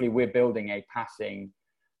hopefully we're building a passing,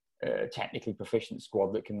 technically proficient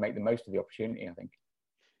squad that can make the most of the opportunity, I think.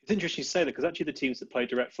 It's interesting to say that, because actually the teams that play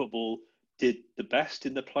direct football did the best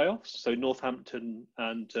in the playoffs. So Northampton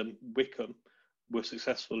and Wycombe were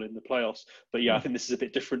successful in the playoffs. But I think this is a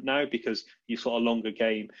bit different now, because you've got a longer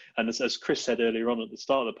game. And as Chris said earlier on at the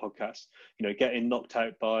start of the podcast, getting knocked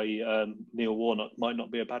out by Neil Warnock might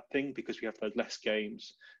not be a bad thing, because we have to have less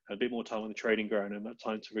games, a bit more time on the training ground, and that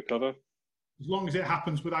time to recover. As long as it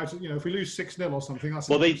happens without, if we lose 6-0 or something, that's...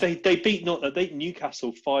 Well, they beat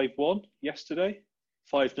Newcastle 5-1 yesterday.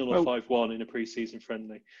 5-0 or 5-1 in a pre-season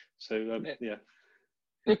friendly. So,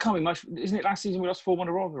 It can't be much. Isn't it last season we lost 4-1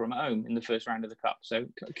 to Rotherham at home in the first round of the Cup? So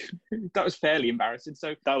that was fairly embarrassing.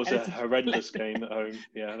 So that was a horrendous game at home.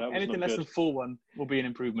 Yeah, that was anything less than 4-1 will be an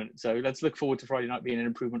improvement. So let's look forward to Friday night being an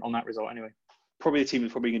improvement on that result anyway. Probably the team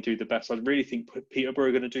is probably going to do the best. I really think Peterborough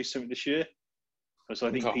are going to do something this year. So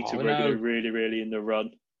I think Peterborough are going to be really, really in the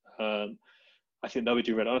run. I think they'll be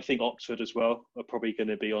doing well. I think Oxford as well are probably going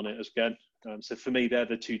to be on it again. So for me, they're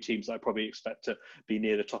the two teams that I probably expect to be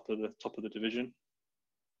near the top of the division.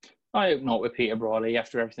 I hope not with Peterborough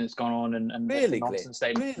after everything that's gone on and really, the nonsense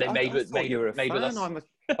they really? made with you were a made fan. with us.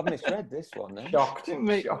 I've misread this one then. Shocked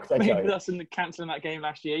made with us and cancelling that game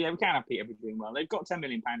last year. Yeah, we can't have Peterborough doing well. They've got £10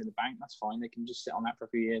 million in the bank. That's fine. They can just sit on that for a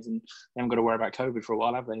few years and they haven't got to worry about COVID for a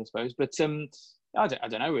while, have they? I suppose. But I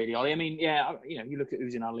don't know really, Ollie. I mean, yeah, you look at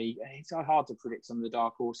who's in our league. It's hard to predict some of the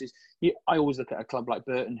dark horses. I always look at a club like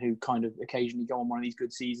Burton, who kind of occasionally go on one of these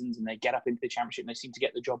good seasons and they get up into the Championship and they seem to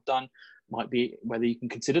get the job done. Might be whether you can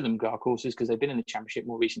consider them dark horses because they've been in the Championship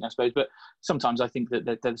more recently, I suppose. But sometimes I think that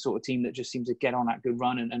they're the sort of team that just seems to get on that good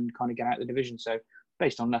run and kind of get out of the division. So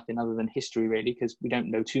based on nothing other than history, really, because we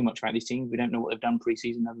don't know too much about these teams. We don't know what they've done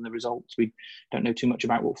pre-season other than the results. We don't know too much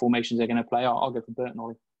about what formations they're going to play. I'll go for Burton,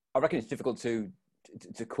 Ollie. I reckon it's difficult to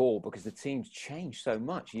call because the teams change so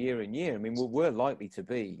much year in year. I mean, we're likely to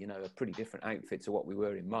be, a pretty different outfit to what we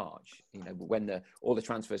were in March, when all the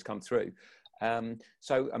transfers come through.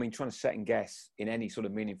 So, I mean, trying to set and guess in any sort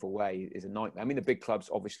of meaningful way is a nightmare. I mean, the big clubs,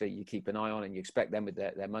 obviously, you keep an eye on and you expect them with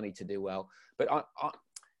their money to do well. But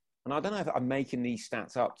and I don't know if I'm making these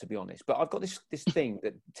stats up, to be honest, but I've got this thing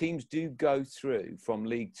that teams do go through from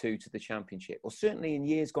League Two to the Championship, or certainly in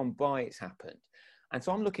years gone by it's happened. And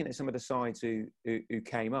so I'm looking at some of the sides who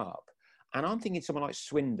came up, and I'm thinking someone like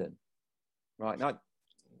Swindon, right? Now,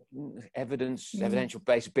 evidential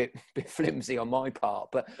base, a bit flimsy on my part,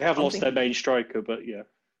 but they have lost their main striker, but yeah.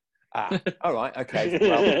 All right, okay.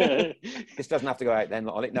 Well, this doesn't have to go out then.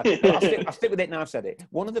 No, I'll stick with it now. I've said it.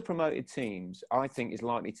 One of the promoted teams, I think, is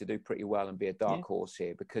likely to do pretty well and be a dark horse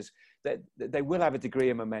here because they will have a degree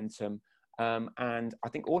of momentum. And I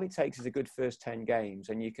think all it takes is a good first 10 games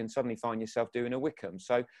and you can suddenly find yourself doing a Wickham.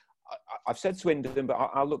 So I've said Swindon, but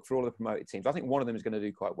I'll look for all the promoted teams. I think one of them is going to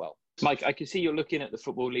do quite well. Mike, I can see you're looking at the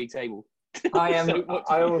Football League table. I am.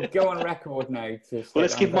 I will go on record now to. Well,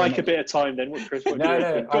 let's give Mike a bit of time then. What Chris?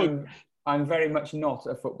 I'm very much not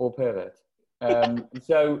a football pervert.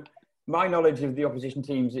 So my knowledge of the opposition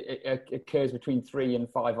teams it occurs between 3 and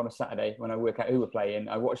 5 on a Saturday when I work out who we're playing.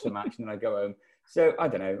 I watch the match and then I go home. So I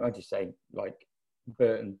don't know. I just say like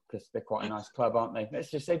Burton because they're quite a nice club, aren't they? Let's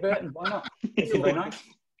just say Burton. Why not? It's very nice.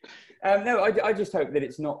 No, I just hope that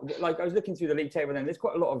it's not like I was looking through the league table. Then there's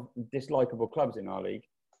quite a lot of dislikable clubs in our league.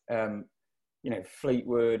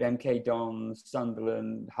 Fleetwood, MK Dons,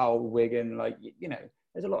 Sunderland, Hull, Wigan.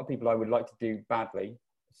 There's a lot of people I would like to do badly.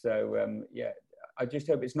 So I just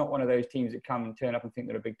hope it's not one of those teams that come and turn up and think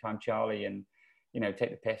they're a big time Charlie and take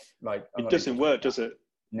the piss. Like it doesn't work, does it?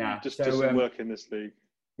 Nah, it just doesn't work in this league.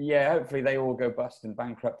 Yeah, hopefully they all go bust and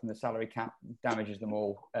bankrupt and the salary cap damages them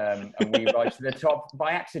all. And we rise to the top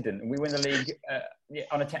by accident and we win the league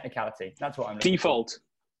on a technicality. That's what I'm looking default. For.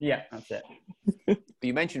 Yeah, that's it. But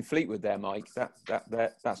you mentioned Fleetwood there, Mike.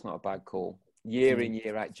 That's not a bad call. Year in,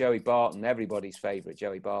 year out. Joey Barton, everybody's favourite,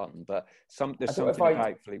 Joey Barton. But there's something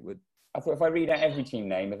about Fleetwood. I thought if I read out every team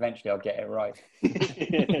name, eventually I'll get it right.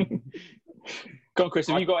 Go on, Chris.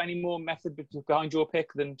 Have you got any more method behind your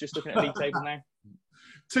pick than just looking at the league table now?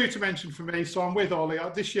 2 to mention for me. So I'm with Ollie.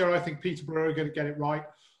 This year, I think Peterborough are going to get it right.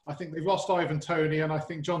 I think they've lost Ivan Toney, and I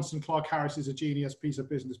think Johnson Clark-Harris is a genius piece of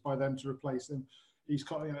business by them to replace him.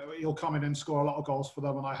 He'll come in and score a lot of goals for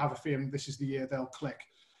them, and I have a feeling this is the year they'll click.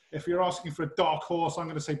 If you're asking for a dark horse, I'm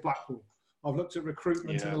going to say Blackpool. I've looked at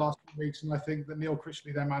recruitment in the last few weeks, and I think that Neil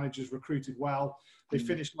Critchley, their manager's recruited well. They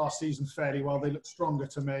finished last season fairly well. They look stronger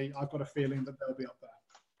to me. I've got a feeling that they'll be up there.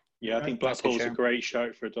 Yeah, I think Blackpool's a great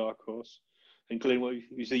shout for a dark horse. And Glenn, what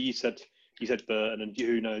you said Burton, and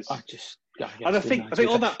who knows? I think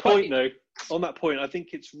on that point, I think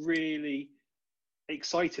it's really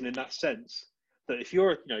exciting in that sense that if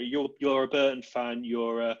you're a Burton fan,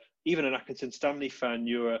 you're even an Accrington Stanley fan,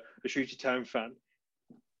 you're a Shrewsbury Town fan.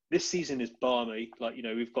 This season is balmy.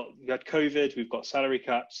 We've had COVID, we've got salary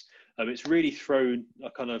caps. It's really thrown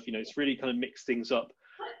it's really kind of mixed things up.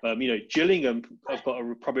 Gillingham have got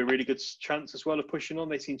probably a really good chance as well of pushing on.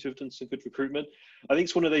 They seem to have done some good recruitment. I think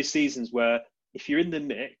it's one of those seasons where if you're in the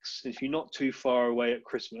mix, if you're not too far away at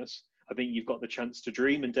Christmas, I think you've got the chance to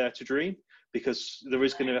dream and dare to dream because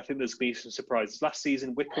there's going to be some surprises. Last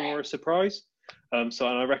season, Wickham were a surprise. And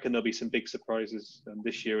I reckon there'll be some big surprises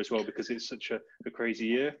this year as well because it's such a crazy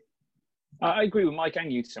year. I agree with Mike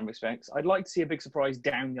and you to some respects. I'd like to see a big surprise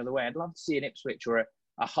down the other way. I'd love to see an Ipswich or a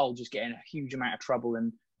Hull just getting a huge amount of trouble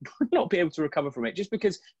and not be able to recover from it, just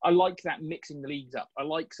because I like that mixing the leagues up. I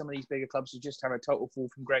like some of these bigger clubs to just have a total fall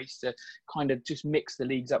from grace, to kind of just mix the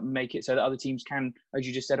leagues up and make it so that other teams can, as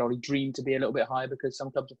you just said, Ollie, dream to be a little bit higher because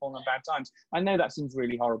some clubs are falling on bad times. I know that seems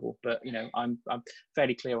really horrible, but, you know, I'm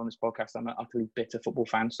fairly clear on this podcast. I'm an utterly bitter football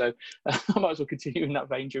fan, so I might as well continue in that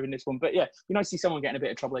vein during this one. But yeah, you know, see someone getting a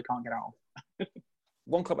bit of trouble they can't get out of.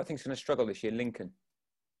 One club I think is going to struggle this year, Lincoln.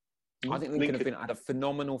 I think Lincoln have had a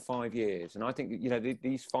phenomenal 5 years, and I think, you know,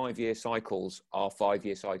 these 5-year cycles are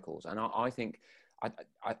 5-year cycles, and I think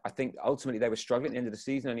ultimately they were struggling at the end of the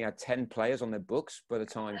season. Only had 10 players on their books by the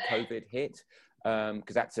time COVID hit,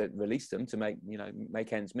 because that's to release them to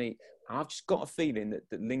make ends meet. And I've just got a feeling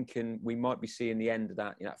that Lincoln, we might be seeing the end of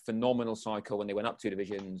that, you know, phenomenal cycle when they went up 2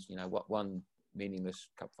 divisions. You know, what one meaningless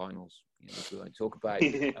cup finals, you know, which we won't talk about.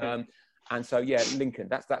 And so, yeah, Lincoln,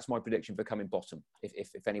 that's my prediction for coming bottom.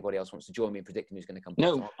 If anybody else wants to join me in predicting who's going to come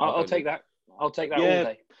bottom. No, I'll take that. I'll take that all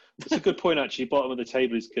day. It's a good point, actually. Bottom of the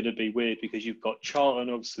table is going to be weird because you've got Charlton,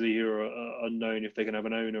 obviously, who are unknown if they're going to have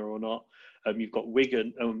an owner or not. You've got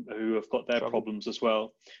Wigan, who have got their problems as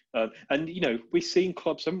well. And, you know, we've seen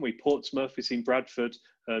clubs, haven't we? Portsmouth, we've seen Bradford.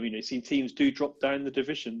 You know, seen teams do drop down the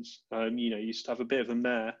divisions. You know, you used to have a bit of a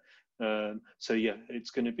mare. So, yeah,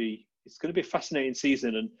 it's going to be a fascinating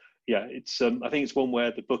season. And, yeah, it's. I think it's one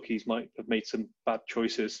where the bookies might have made some bad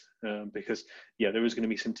choices because, yeah, there is going to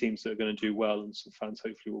be some teams that are going to do well, and some fans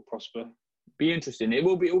hopefully will prosper. Be interesting. It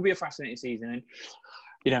will be a fascinating season, and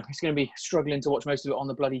you know, it's going to be struggling to watch most of it on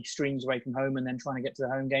the bloody streams away from home, and then trying to get to the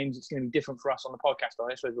home games. It's going to be different for us on the podcast.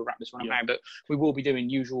 I suppose we'll wrap this one up now, but we will be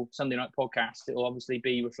doing usual Sunday night podcasts. It will obviously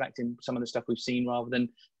be reflecting some of the stuff we've seen rather than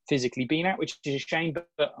physically being out, which is a shame,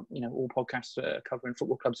 but you know, all podcasts covering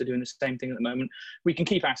football clubs are doing the same thing at the moment. We can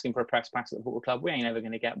keep asking for a press pass at the football club. We ain't ever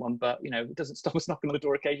going to get one, but you know, it doesn't stop us knocking on the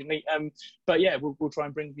door occasionally. But yeah, we'll try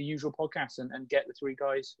and bring the usual podcast and get the 3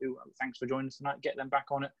 guys who, thanks for joining us tonight, get them back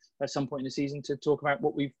on at some point in the season to talk about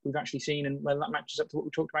what we've actually seen and whether that matches up to what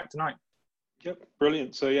we talked about tonight. Yep,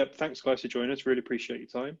 brilliant. So yeah, thanks guys for joining us. Really appreciate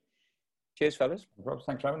your time. Cheers, fellas. Rob,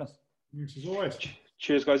 thanks for having us. Thanks as always.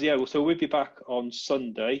 Cheers, guys. Yeah, well, so we'll be back on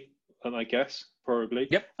Sunday, I guess, probably,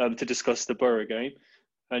 to discuss the Borough game.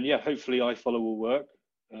 And yeah, hopefully iFollow will work.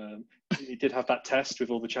 He did have that test with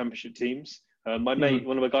all the championship teams. My mate,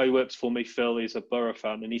 one of the guys who works for me, Phil, is a Borough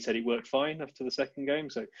fan, and he said it worked fine after the second game.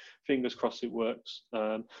 So fingers crossed it works.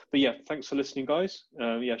 But yeah, thanks for listening, guys.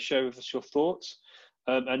 Yeah, share with us your thoughts.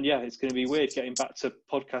 And yeah, it's going to be weird getting back to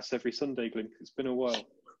podcasts every Sunday, Glink. It's been a while.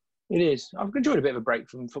 It is. I've enjoyed a bit of a break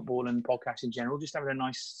from football and podcasts in general. Just having a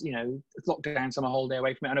nice, you know, lockdown summer holiday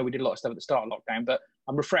away from it. I know we did a lot of stuff at the start of lockdown, but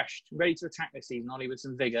I'm refreshed, ready to attack this season, Ollie, with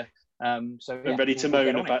some vigour. So yeah, ready to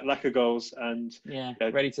moan about lack of goals and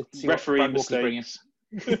ready to see referee what mistakes.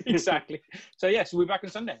 Exactly. So yeah, so we're back on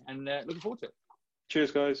Sunday and looking forward to it.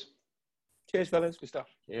 Cheers, guys. Cheers, fellas. Good stuff.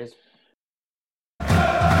 Cheers.